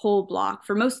the whole block.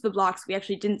 For most of the blocks, we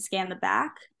actually didn't scan the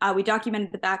back. We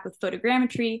documented the back with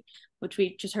photogrammetry, which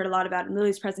we just heard a lot about in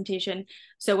Lily's presentation.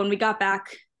 So when we got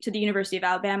back to the University of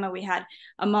Alabama, we had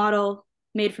a model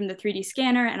made from the 3D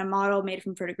scanner and a model made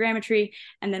from photogrammetry,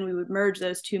 and then we would merge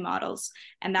those 2 models,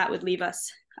 and that would leave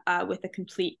us with a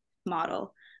complete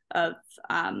model of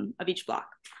each block.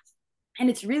 And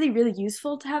it's really, really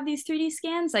useful to have these 3D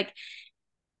scans. Like,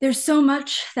 there's so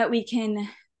much that we can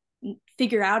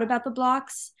figure out about the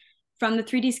blocks from the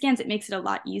 3D scans. It makes it a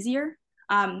lot easier.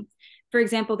 For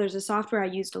example, there's a software I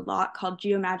used a lot called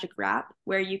Geomagic Wrap,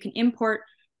 where you can import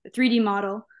the 3D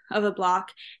model of a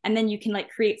block, and then you can like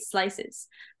create slices.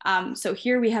 So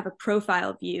here we have a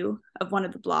profile view of one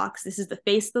of the blocks. This is the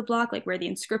face of the block, like where the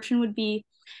inscription would be,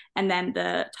 and then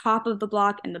the top of the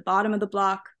block and the bottom of the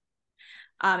block.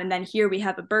 And then here we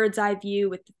have a bird's eye view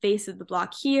with the face of the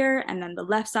block here, and then the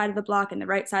left side of the block and the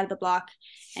right side of the block.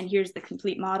 And here's the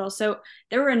complete model. So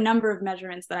there were a number of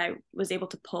measurements that I was able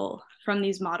to pull from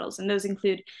these models, and those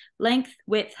include length,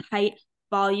 width, height,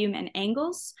 volume, and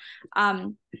angles.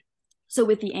 So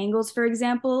with the angles, for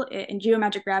example, in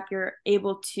Geomagic Wrap, you're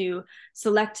able to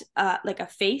select like a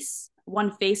face,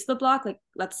 one face of the block, like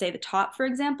let's say the top, for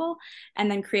example,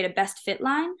 and then create a best fit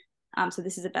line. So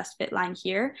this is a best fit line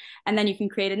here. And then you can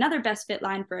create another best fit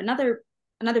line for another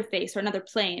face or another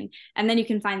plane. And then you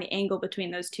can find the angle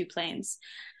between those 2 planes.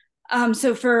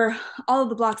 So for all of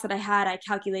the blocks that I had, I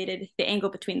calculated the angle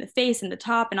between the face and the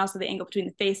top, and also the angle between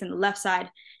the face and the left side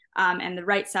and the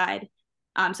right side.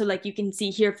 So like you can see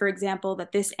here, for example,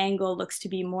 that this angle looks to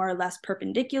be more or less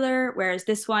perpendicular, whereas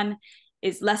this one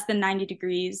is less than 90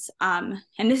 degrees. And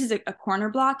this is a corner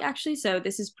block, actually. So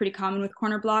this is pretty common with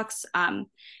corner blocks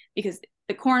because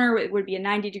the corner would be a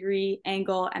 90-degree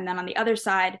angle. And then on the other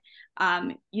side,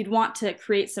 you'd want to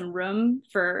create some room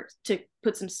to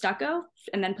put some stucco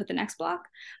and then put the next block.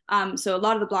 So a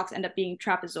lot of the blocks end up being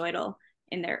trapezoidal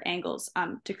in their angles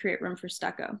to create room for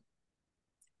stucco.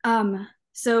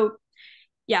 So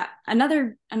yeah,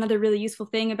 another really useful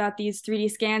thing about these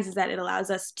 3D scans is that it allows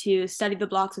us to study the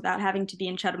blocks without having to be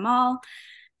in Chatham Mall.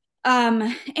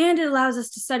 And it allows us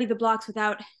to study the blocks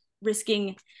without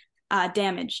risking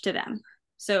damage to them.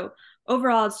 So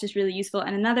overall, it's just really useful.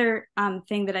 And another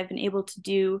thing that I've been able to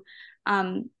do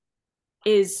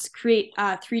is create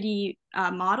 3D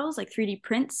models, like 3D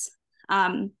prints.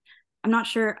 I'm not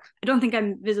sure, I don't think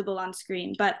I'm visible on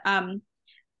screen, but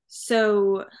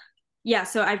so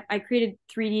I created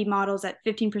 3D models at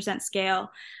 15% scale.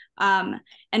 And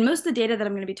most of the data that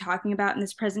I'm going to be talking about in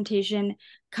this presentation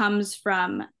comes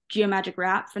from Geomagic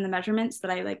Wrap, from the measurements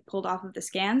that I pulled off of the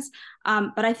scans.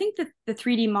 But I think that the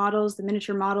 3D models, the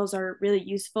miniature models, are really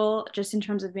useful just in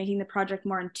terms of making the project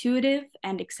more intuitive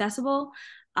and accessible.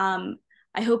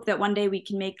 I hope that one day we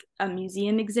can make a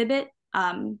museum exhibit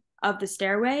of the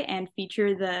stairway and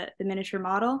feature the miniature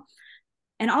model.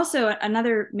 And also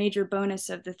another major bonus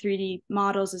of the 3D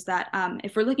models is that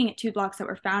if we're looking at two blocks that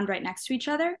were found right next to each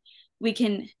other, we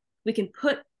can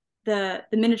put the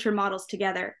miniature models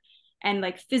together and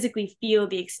physically feel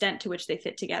the extent to which they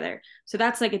fit together. So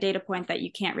that's a data point that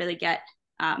you can't really get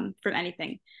from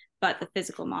anything but the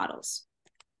physical models.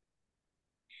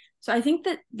 So I think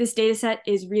that this data set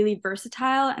is really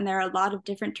versatile, and there are a lot of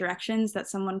different directions that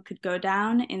someone could go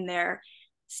down in their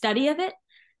study of it.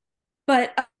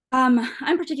 But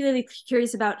I'm particularly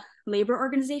curious about labor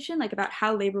organization, about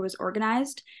how labor was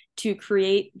organized to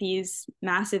create these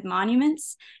massive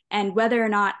monuments, and whether or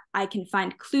not I can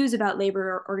find clues about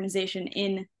labor organization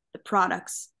in the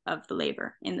products of the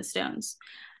labor in the stones.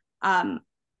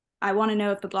 I want to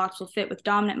know if the blocks will fit with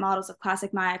dominant models of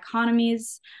classic Maya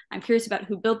economies. I'm curious about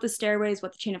who built the stairways,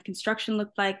 what the chain of construction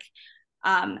looked like,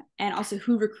 and also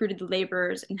who recruited the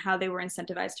laborers and how they were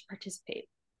incentivized to participate.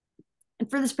 And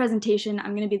for this presentation,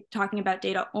 I'm going to be talking about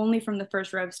data only from the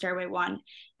first row of Stairway 1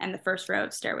 and the first row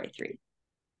of Stairway 3.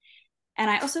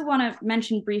 And I also want to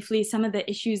mention briefly some of the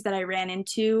issues that I ran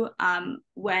into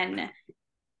when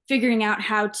figuring out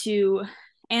how to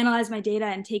analyze my data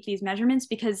and take these measurements,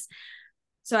 because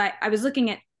I was looking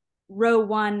at row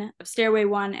 1 of Stairway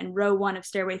 1 and row 1 of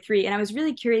Stairway 3, and I was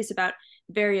really curious about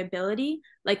variability.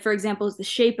 For example, is the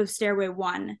shape of Stairway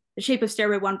 1, the shape of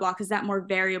Stairway 1 block, is that more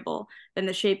variable than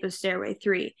the shape of Stairway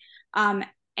 3?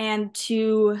 And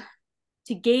to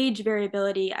gauge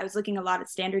variability, I was looking a lot at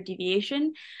standard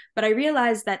deviation, but I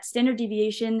realized that standard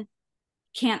deviation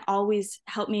can't always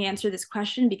help me answer this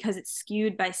question because it's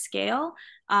skewed by scale.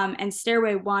 And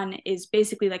Stairway 1 is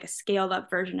basically a scaled up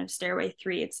version of Stairway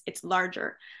 3. It's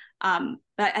larger. But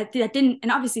that didn't,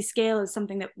 and obviously scale is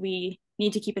something that we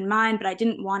need to keep in mind, but I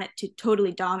didn't want it to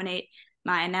totally dominate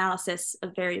my analysis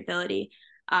of variability.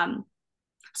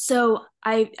 So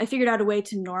I figured out a way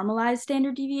to normalize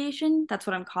standard deviation. That's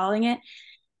what I'm calling it.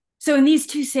 So in these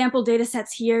two sample data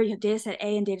sets here, you have data set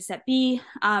A and data set B.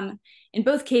 In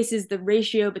both cases, the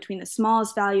ratio between the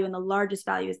smallest value and the largest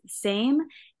value is the same.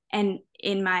 And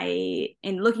in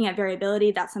looking at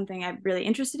variability, that's something I'm really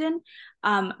interested in.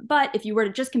 But if you were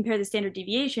to just compare the standard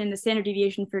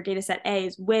deviation for data set A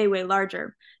is way, way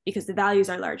larger because the values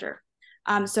are larger.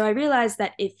 So I realized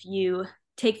that if you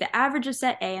take the average of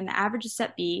set A and the average of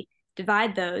set B,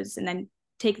 divide those, and then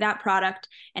take that product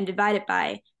and divide it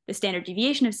by the standard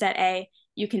deviation of set A,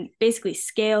 you can basically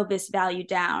scale this value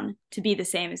down to be the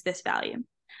same as this value.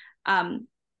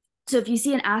 So if you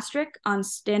see an asterisk on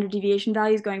standard deviation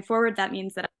values going forward, that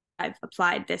means that I've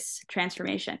applied this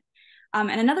transformation.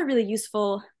 And another really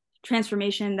useful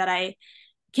transformation that I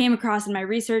came across in my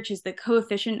research is the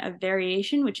coefficient of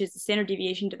variation, which is the standard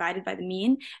deviation divided by the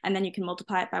mean, and then you can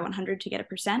multiply it by 100 to get a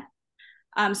percent.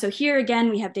 So here again,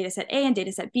 we have data set A and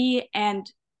data set B,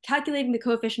 and calculating the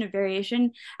coefficient of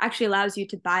variation actually allows you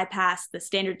to bypass the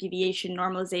standard deviation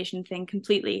normalization thing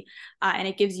completely, and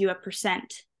it gives you a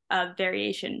percent of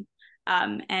variation.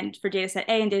 And for data set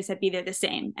A and data set B, they're the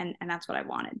same, and that's what I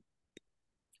wanted.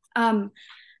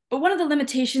 But one of the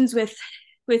limitations with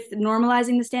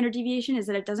normalizing the standard deviation is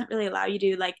that it doesn't really allow you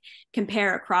to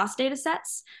compare across data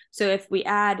sets. So if we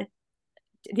add,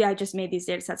 I just made these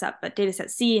data sets up, but data set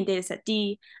C and data set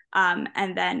D,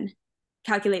 and then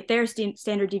calculate their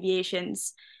standard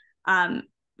deviations, the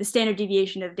standard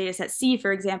deviation of data set C,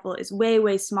 for example, is way,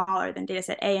 way smaller than data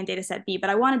set A and data set B. But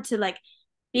I wanted to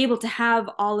be able to have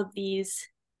all of these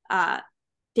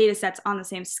data sets on the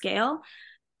same scale.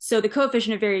 So the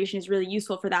coefficient of variation is really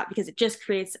useful for that because it just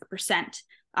creates a percent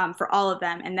for all of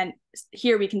them. And then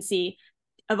here we can see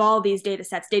of all these data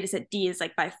sets D is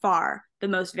by far the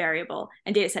most variable,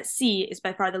 and data set C is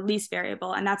by far the least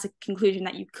variable. And that's a conclusion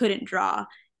that you couldn't draw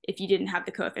if you didn't have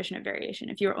the coefficient of variation,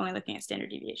 if you were only looking at standard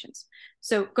deviations.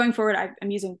 So going forward,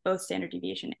 I'm using both standard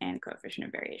deviation and coefficient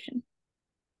of variation.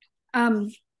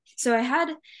 So I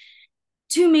had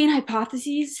two main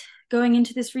hypotheses going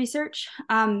into this research.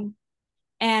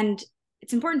 And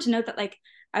it's important to note that like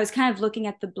I was kind of looking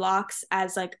at the blocks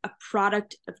as like a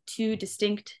product of two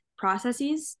distinct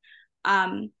processes,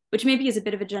 which maybe is a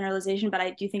bit of a generalization, but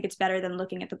I do think it's better than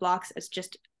looking at the blocks as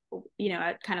just, you know,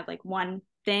 a kind of like one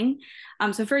thing.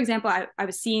 So for example, I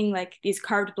was seeing like these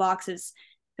carved blocks as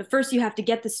the first you have to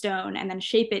get the stone and then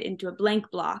shape it into a blank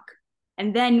block.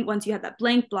 And then once you have that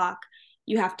blank block,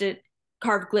 you have to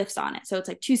carve glyphs on it. So it's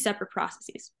like two separate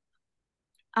processes.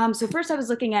 So first I was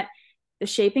looking at the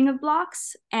shaping of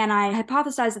blocks, and I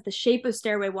hypothesized that the shape of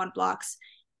Stairway 1 blocks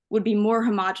would be more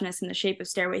homogeneous than the shape of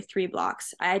Stairway 3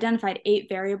 blocks. I identified 8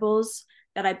 variables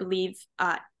that I believe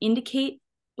indicate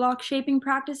block shaping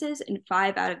practices, and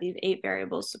 5 out of these 8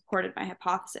 variables supported my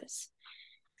hypothesis.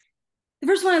 The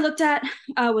first one I looked at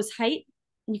was height.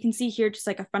 You can see here just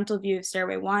like a frontal view of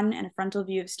Stairway 1 and a frontal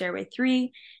view of Stairway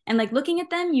 3. And like looking at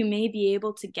them, you may be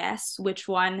able to guess which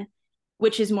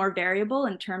is more variable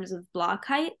in terms of block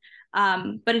height.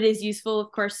 But it is useful,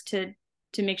 of course, to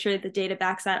make sure that the data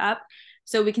backs that up.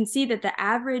 So we can see that the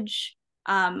average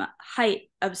height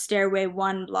of Stairway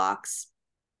 1 blocks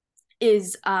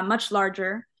is much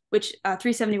larger, which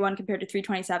 371 compared to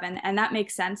 327. And that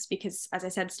makes sense because, as I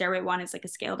said, Stairway 1 is like a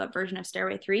scaled up version of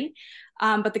Stairway 3.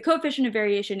 But the coefficient of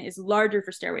variation is larger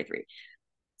for Stairway 3.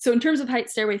 So in terms of height,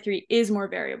 Stairway 3 is more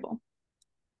variable.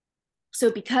 So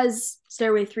because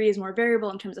Stairway 3 is more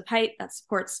variable in terms of height, that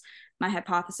supports my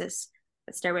hypothesis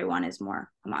that Stairway 1 is more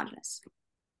homogeneous.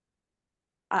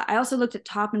 I also looked at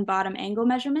top and bottom angle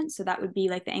measurements. So that would be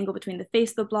like the angle between the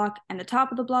face of the block and the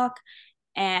top of the block,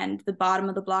 and the bottom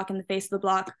of the block and the face of the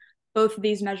block. Both of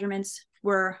these measurements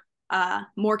were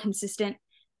more consistent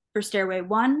for Stairway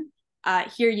 1.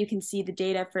 Here you can see the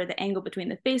data for the angle between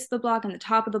the face of the block and the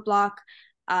top of the block.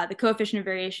 The coefficient of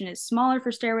variation is smaller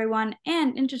for Stairway 1,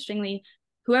 and interestingly,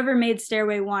 whoever made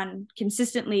Stairway 1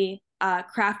 consistently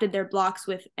crafted their blocks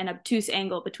with an obtuse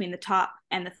angle between the top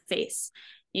and the face.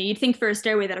 You'd think for a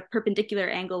stairway that a perpendicular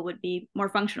angle would be more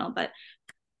functional, but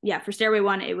yeah, for Stairway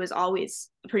 1, it was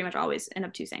pretty much always an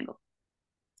obtuse angle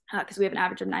because we have an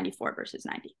average of 94 versus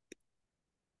 90.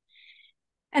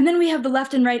 And then we have the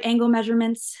left and right angle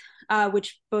measurements,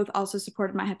 which both also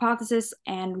supported my hypothesis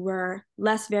and were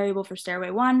less variable for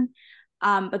Stairway 1.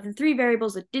 But the 3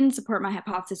 variables that didn't support my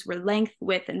hypothesis were length,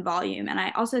 width, and volume. And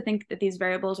I also think that these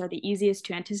variables are the easiest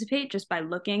to anticipate just by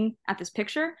looking at this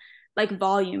picture. Like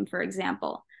volume, for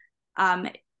example.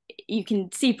 You can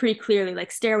see pretty clearly,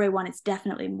 like Stairway 1 is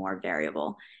definitely more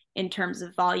variable in terms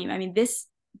of volume. I mean, this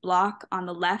block on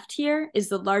the left here is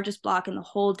the largest block in the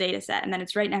whole data set, and then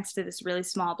it's right next to this really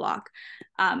small block.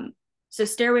 So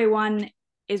Stairway 1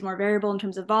 is more variable in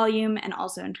terms of volume and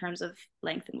also in terms of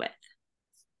length and width.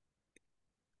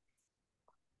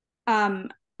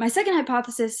 My second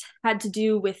hypothesis had to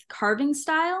do with carving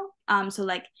style. So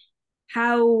like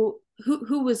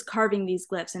who was carving these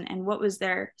glyphs and what was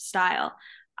their style.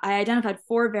 I identified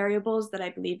 4 variables that I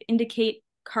believe indicate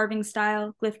carving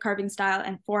style, glyph carving style,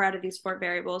 and 4 out of these 4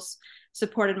 variables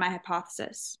supported my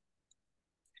hypothesis.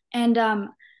 And I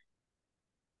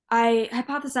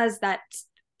hypothesized that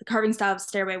the carving style of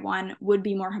Stairway 1 would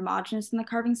be more homogeneous than the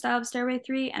carving style of Stairway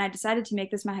 3, and I decided to make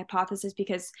this my hypothesis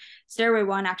because Stairway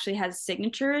 1 actually has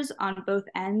signatures on both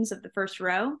ends of the first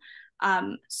row.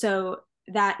 So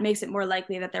that makes it more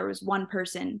likely that there was one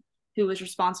person who was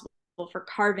responsible for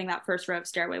carving that first row of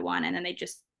Stairway 1, and then they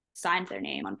just signed their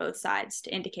name on both sides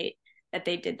to indicate that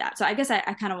they did that. So I guess I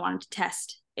kind of wanted to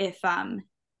test if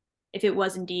it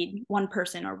was indeed one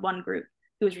person or one group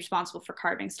who was responsible for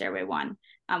carving Stairway 1,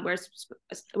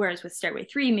 whereas with Stairway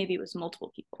 3, maybe it was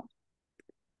multiple people.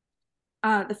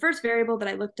 The first variable that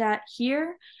I looked at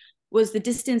here was the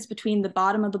distance between the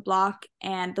bottom of the block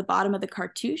and the bottom of the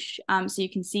cartouche. So you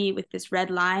can see with this red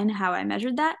line how I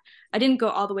measured that. I didn't go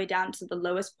all the way down to the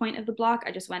lowest point of the block.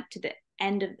 I just went to the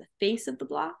end of the face of the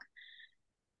block.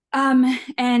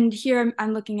 And here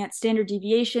I'm looking at standard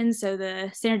deviation. So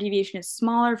the standard deviation is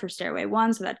smaller for Stairway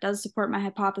 1, so that does support my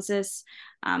hypothesis.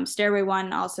 Stairway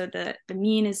 1, also the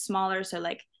mean is smaller. So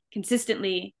like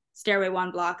consistently, Stairway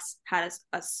 1 blocks had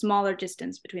a smaller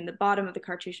distance between the bottom of the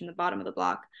cartouche and the bottom of the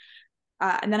block.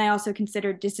 And then I also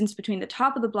considered distance between the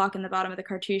top of the block and the bottom of the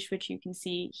cartouche, which you can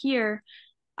see here.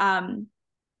 And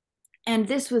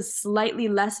this was slightly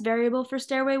less variable for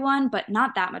Stairway 1, but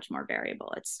not that much more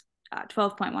variable. It's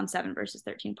 12.17 versus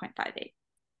 13.58.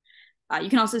 You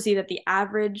can also see that the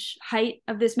average height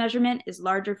of this measurement is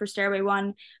larger for Stairway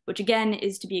 1, which again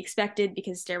is to be expected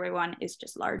because Stairway 1 is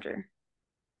just larger.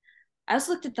 I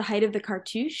also looked at the height of the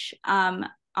cartouche. On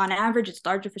average, it's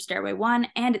larger for Stairway 1,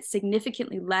 and it's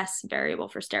significantly less variable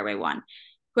for Stairway 1.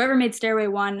 Whoever made Stairway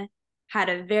 1 had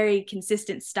a very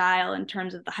consistent style in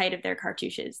terms of the height of their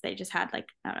cartouches. They just had like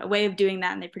a way of doing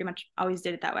that, and they pretty much always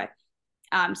did it that way.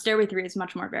 Stairway 3 is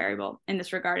much more variable in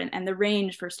this regard, and the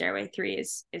range for Stairway 3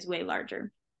 is way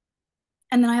larger.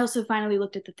 And then I also finally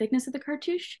looked at the thickness of the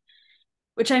cartouche,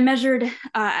 which I measured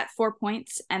at 4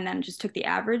 points and then just took the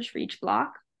average for each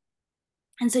block.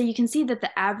 And so you can see that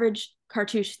the average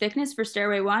cartouche thickness for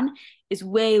Stairway 1 is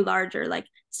way larger. Like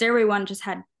Stairway 1 just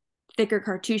had thicker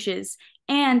cartouches,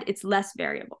 and it's less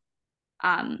variable.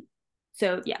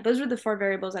 So yeah, those were the 4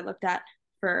 variables I looked at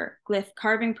for glyph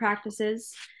carving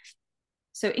practices.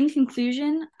 So in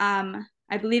conclusion,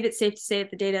 I believe it's safe to say that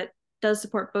the data does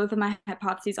support both of my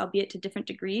hypotheses, albeit to different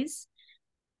degrees.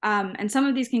 And some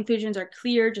of these conclusions are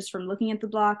clear just from looking at the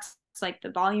blocks, like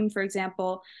the volume, for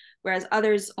example, whereas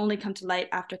others only come to light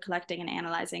after collecting and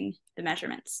analyzing the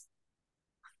measurements.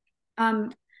 So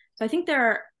I think there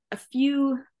are a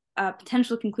few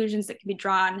potential conclusions that can be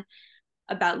drawn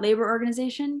about labor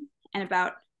organization and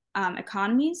about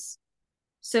economies.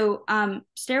 So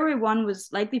Stairway 1 was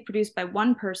likely produced by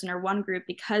one person or one group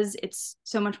because it's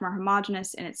so much more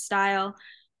homogeneous in its style,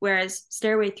 whereas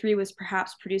Stairway 3 was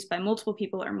perhaps produced by multiple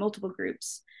people or multiple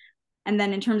groups. And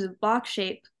then in terms of block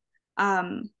shape,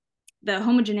 the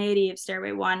homogeneity of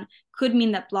Stairway 1 could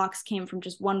mean that blocks came from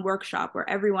just one workshop where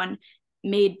everyone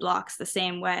made blocks the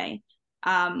same way.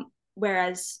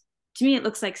 Whereas to me, it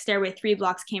looks like Stairway 3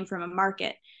 blocks came from a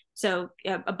market. So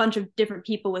a bunch of different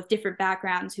people with different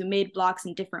backgrounds who made blocks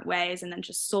in different ways and then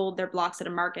just sold their blocks at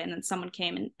a market, and then someone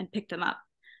came and picked them up.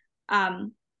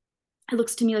 It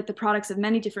looks to me like the products of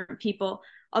many different people,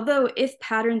 although if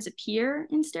patterns appear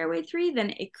in Stairway 3,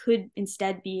 then it could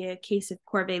instead be a case of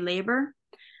corvée labor.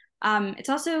 It's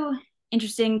also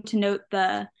interesting to note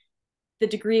the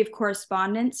degree of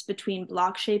correspondence between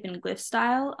block shape and glyph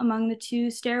style among the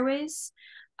 2 stairways.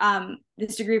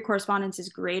 This degree of correspondence is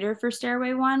greater for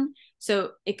Stairway 1.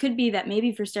 So it could be that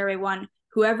maybe for Stairway 1,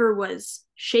 whoever was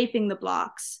shaping the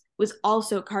blocks was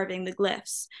also carving the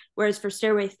glyphs. Whereas for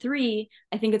Stairway 3,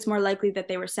 I think it's more likely that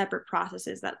they were separate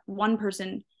processes, that one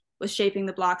person was shaping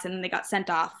the blocks and then they got sent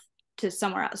off to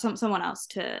someone else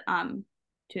to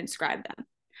inscribe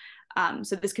them.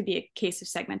 So this could be a case of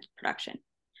segmented production.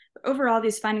 But overall,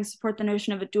 these findings support the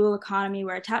notion of a dual economy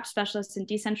where attached specialists and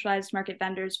decentralized market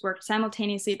vendors worked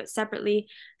simultaneously but separately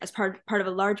as part of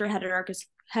a larger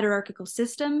hierarchical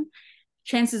system.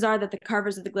 Chances are that the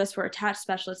carvers of the glyphs were attached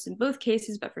specialists in both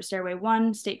cases, but for Stairway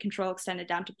 1, state control extended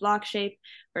down to block shape,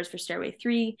 whereas for Stairway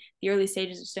 3, the early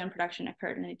stages of stone production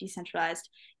occurred in a decentralized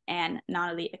and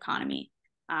non-elite economy.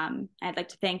 I'd like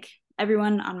to thank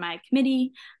everyone on my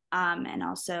committee and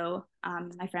also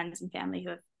my friends and family who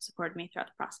have supported me throughout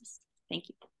the process. Thank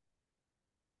you.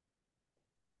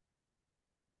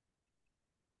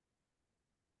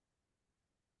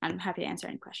 I'm happy to answer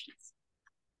any questions.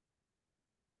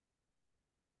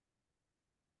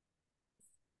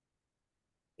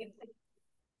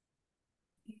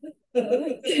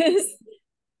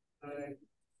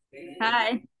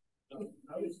 Hi.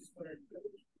 I was just wondering,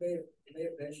 they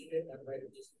have mentioned it, I might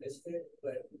have just missed it,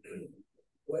 but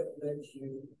what led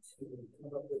you to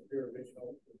come up with your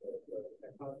original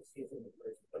hypotheses in the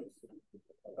first place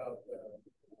about the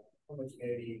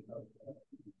homogeneity of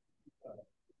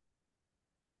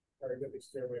hieroglyphic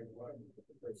Stairway 1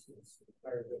 versus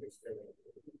hieroglyphic Stairway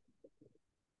 2?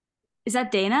 Is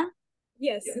that Dana?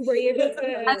 Yes, were you able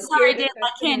to? I'm sorry, Dana,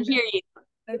 I can't hear you.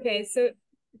 Okay, so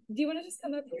do you want to just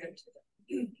come up here?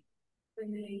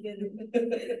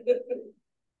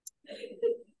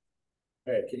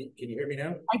 All right, can you hear me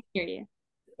now? I can hear you.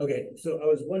 Okay, so I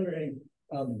was wondering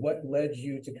what led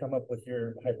you to come up with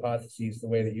your hypotheses the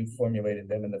way that you formulated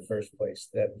them in the first place,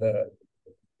 that the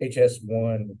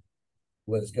HS1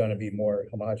 was going to be more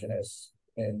homogeneous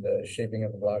in the shaping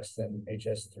of the blocks than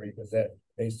HS3. Was that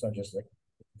based on just like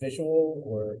visual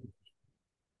or?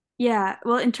 Yeah,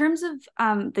 well, in terms of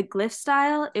the glyph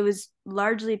style, it was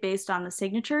largely based on the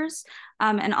signatures.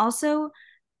 And also,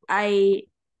 I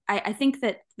think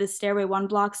that the Stairway 1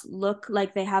 blocks look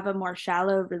like they have a more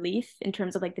shallow relief in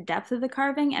terms of like the depth of the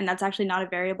carving, and that's actually not a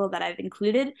variable that I've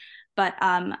included. But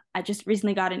I just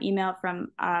recently got an email from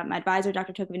my advisor,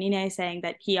 Dr. Tokovanine, saying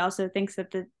that he also thinks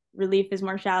that the relief is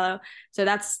more shallow. So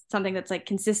that's something that's like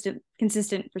consistent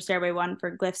for Stairway 1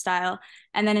 for glyph style.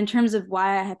 And then in terms of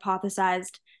why I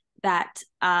hypothesized that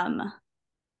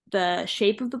the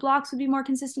shape of the blocks would be more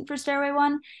consistent for Stairway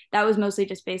 1. That was mostly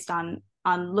just based on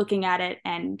looking at it,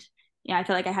 and I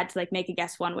felt like I had to like make a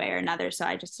guess one way or another, so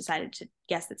I just decided to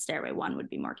guess that Stairway 1 would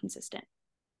be more consistent.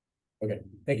 Okay,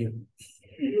 thank you.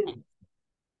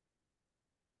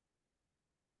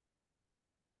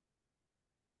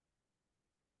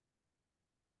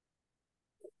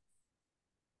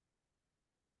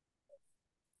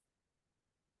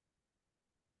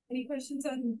 Any questions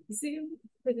on Zoom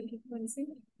for the people on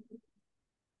Zoom?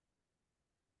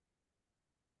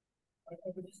 I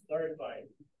would just clarify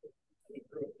the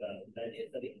group that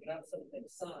is that if you have something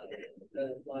signed,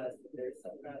 that implies that there's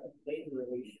some kind of labor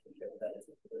relationship that is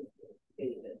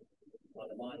stated on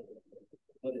the monument,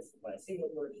 whether it's by a single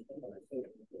person or a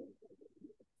social group.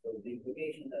 So the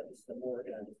implication that it's the more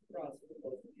organized process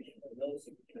of no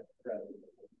significant threat.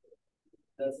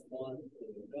 Does one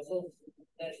also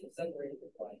naturally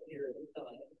separated by here at the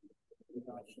time? We're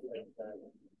not sure if that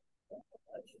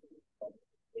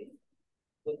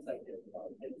looks like there's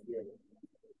about 10 years.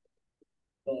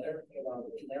 So everything about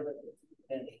the generic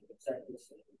and exactly the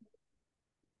same.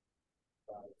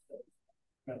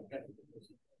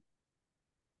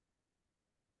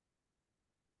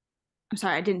 I'm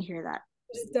sorry, I didn't hear that.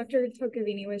 Dr.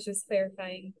 Tocavini was just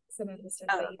clarifying some of the stuff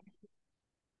that you.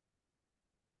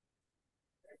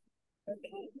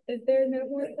 Okay, if there are no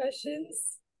more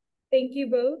questions, thank you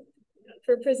both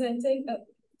for presenting. Oh,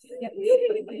 yeah.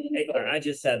 Hey, Clara, I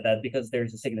just said that because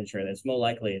there's a signature, that's more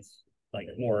likely it's like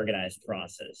a more organized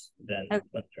process than when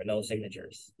there are no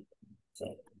signatures.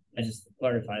 So I just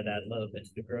clarified that a little bit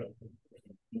to the group.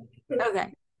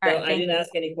 Okay. All right. I didn't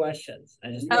ask any questions.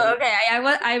 I just. Oh, okay.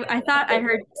 I thought I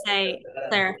heard you say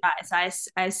clarify, so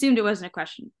I assumed it wasn't a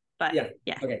question, but yeah.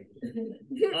 Okay.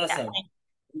 Awesome.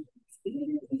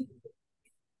 Yeah.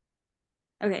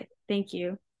 Okay. Thank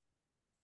you.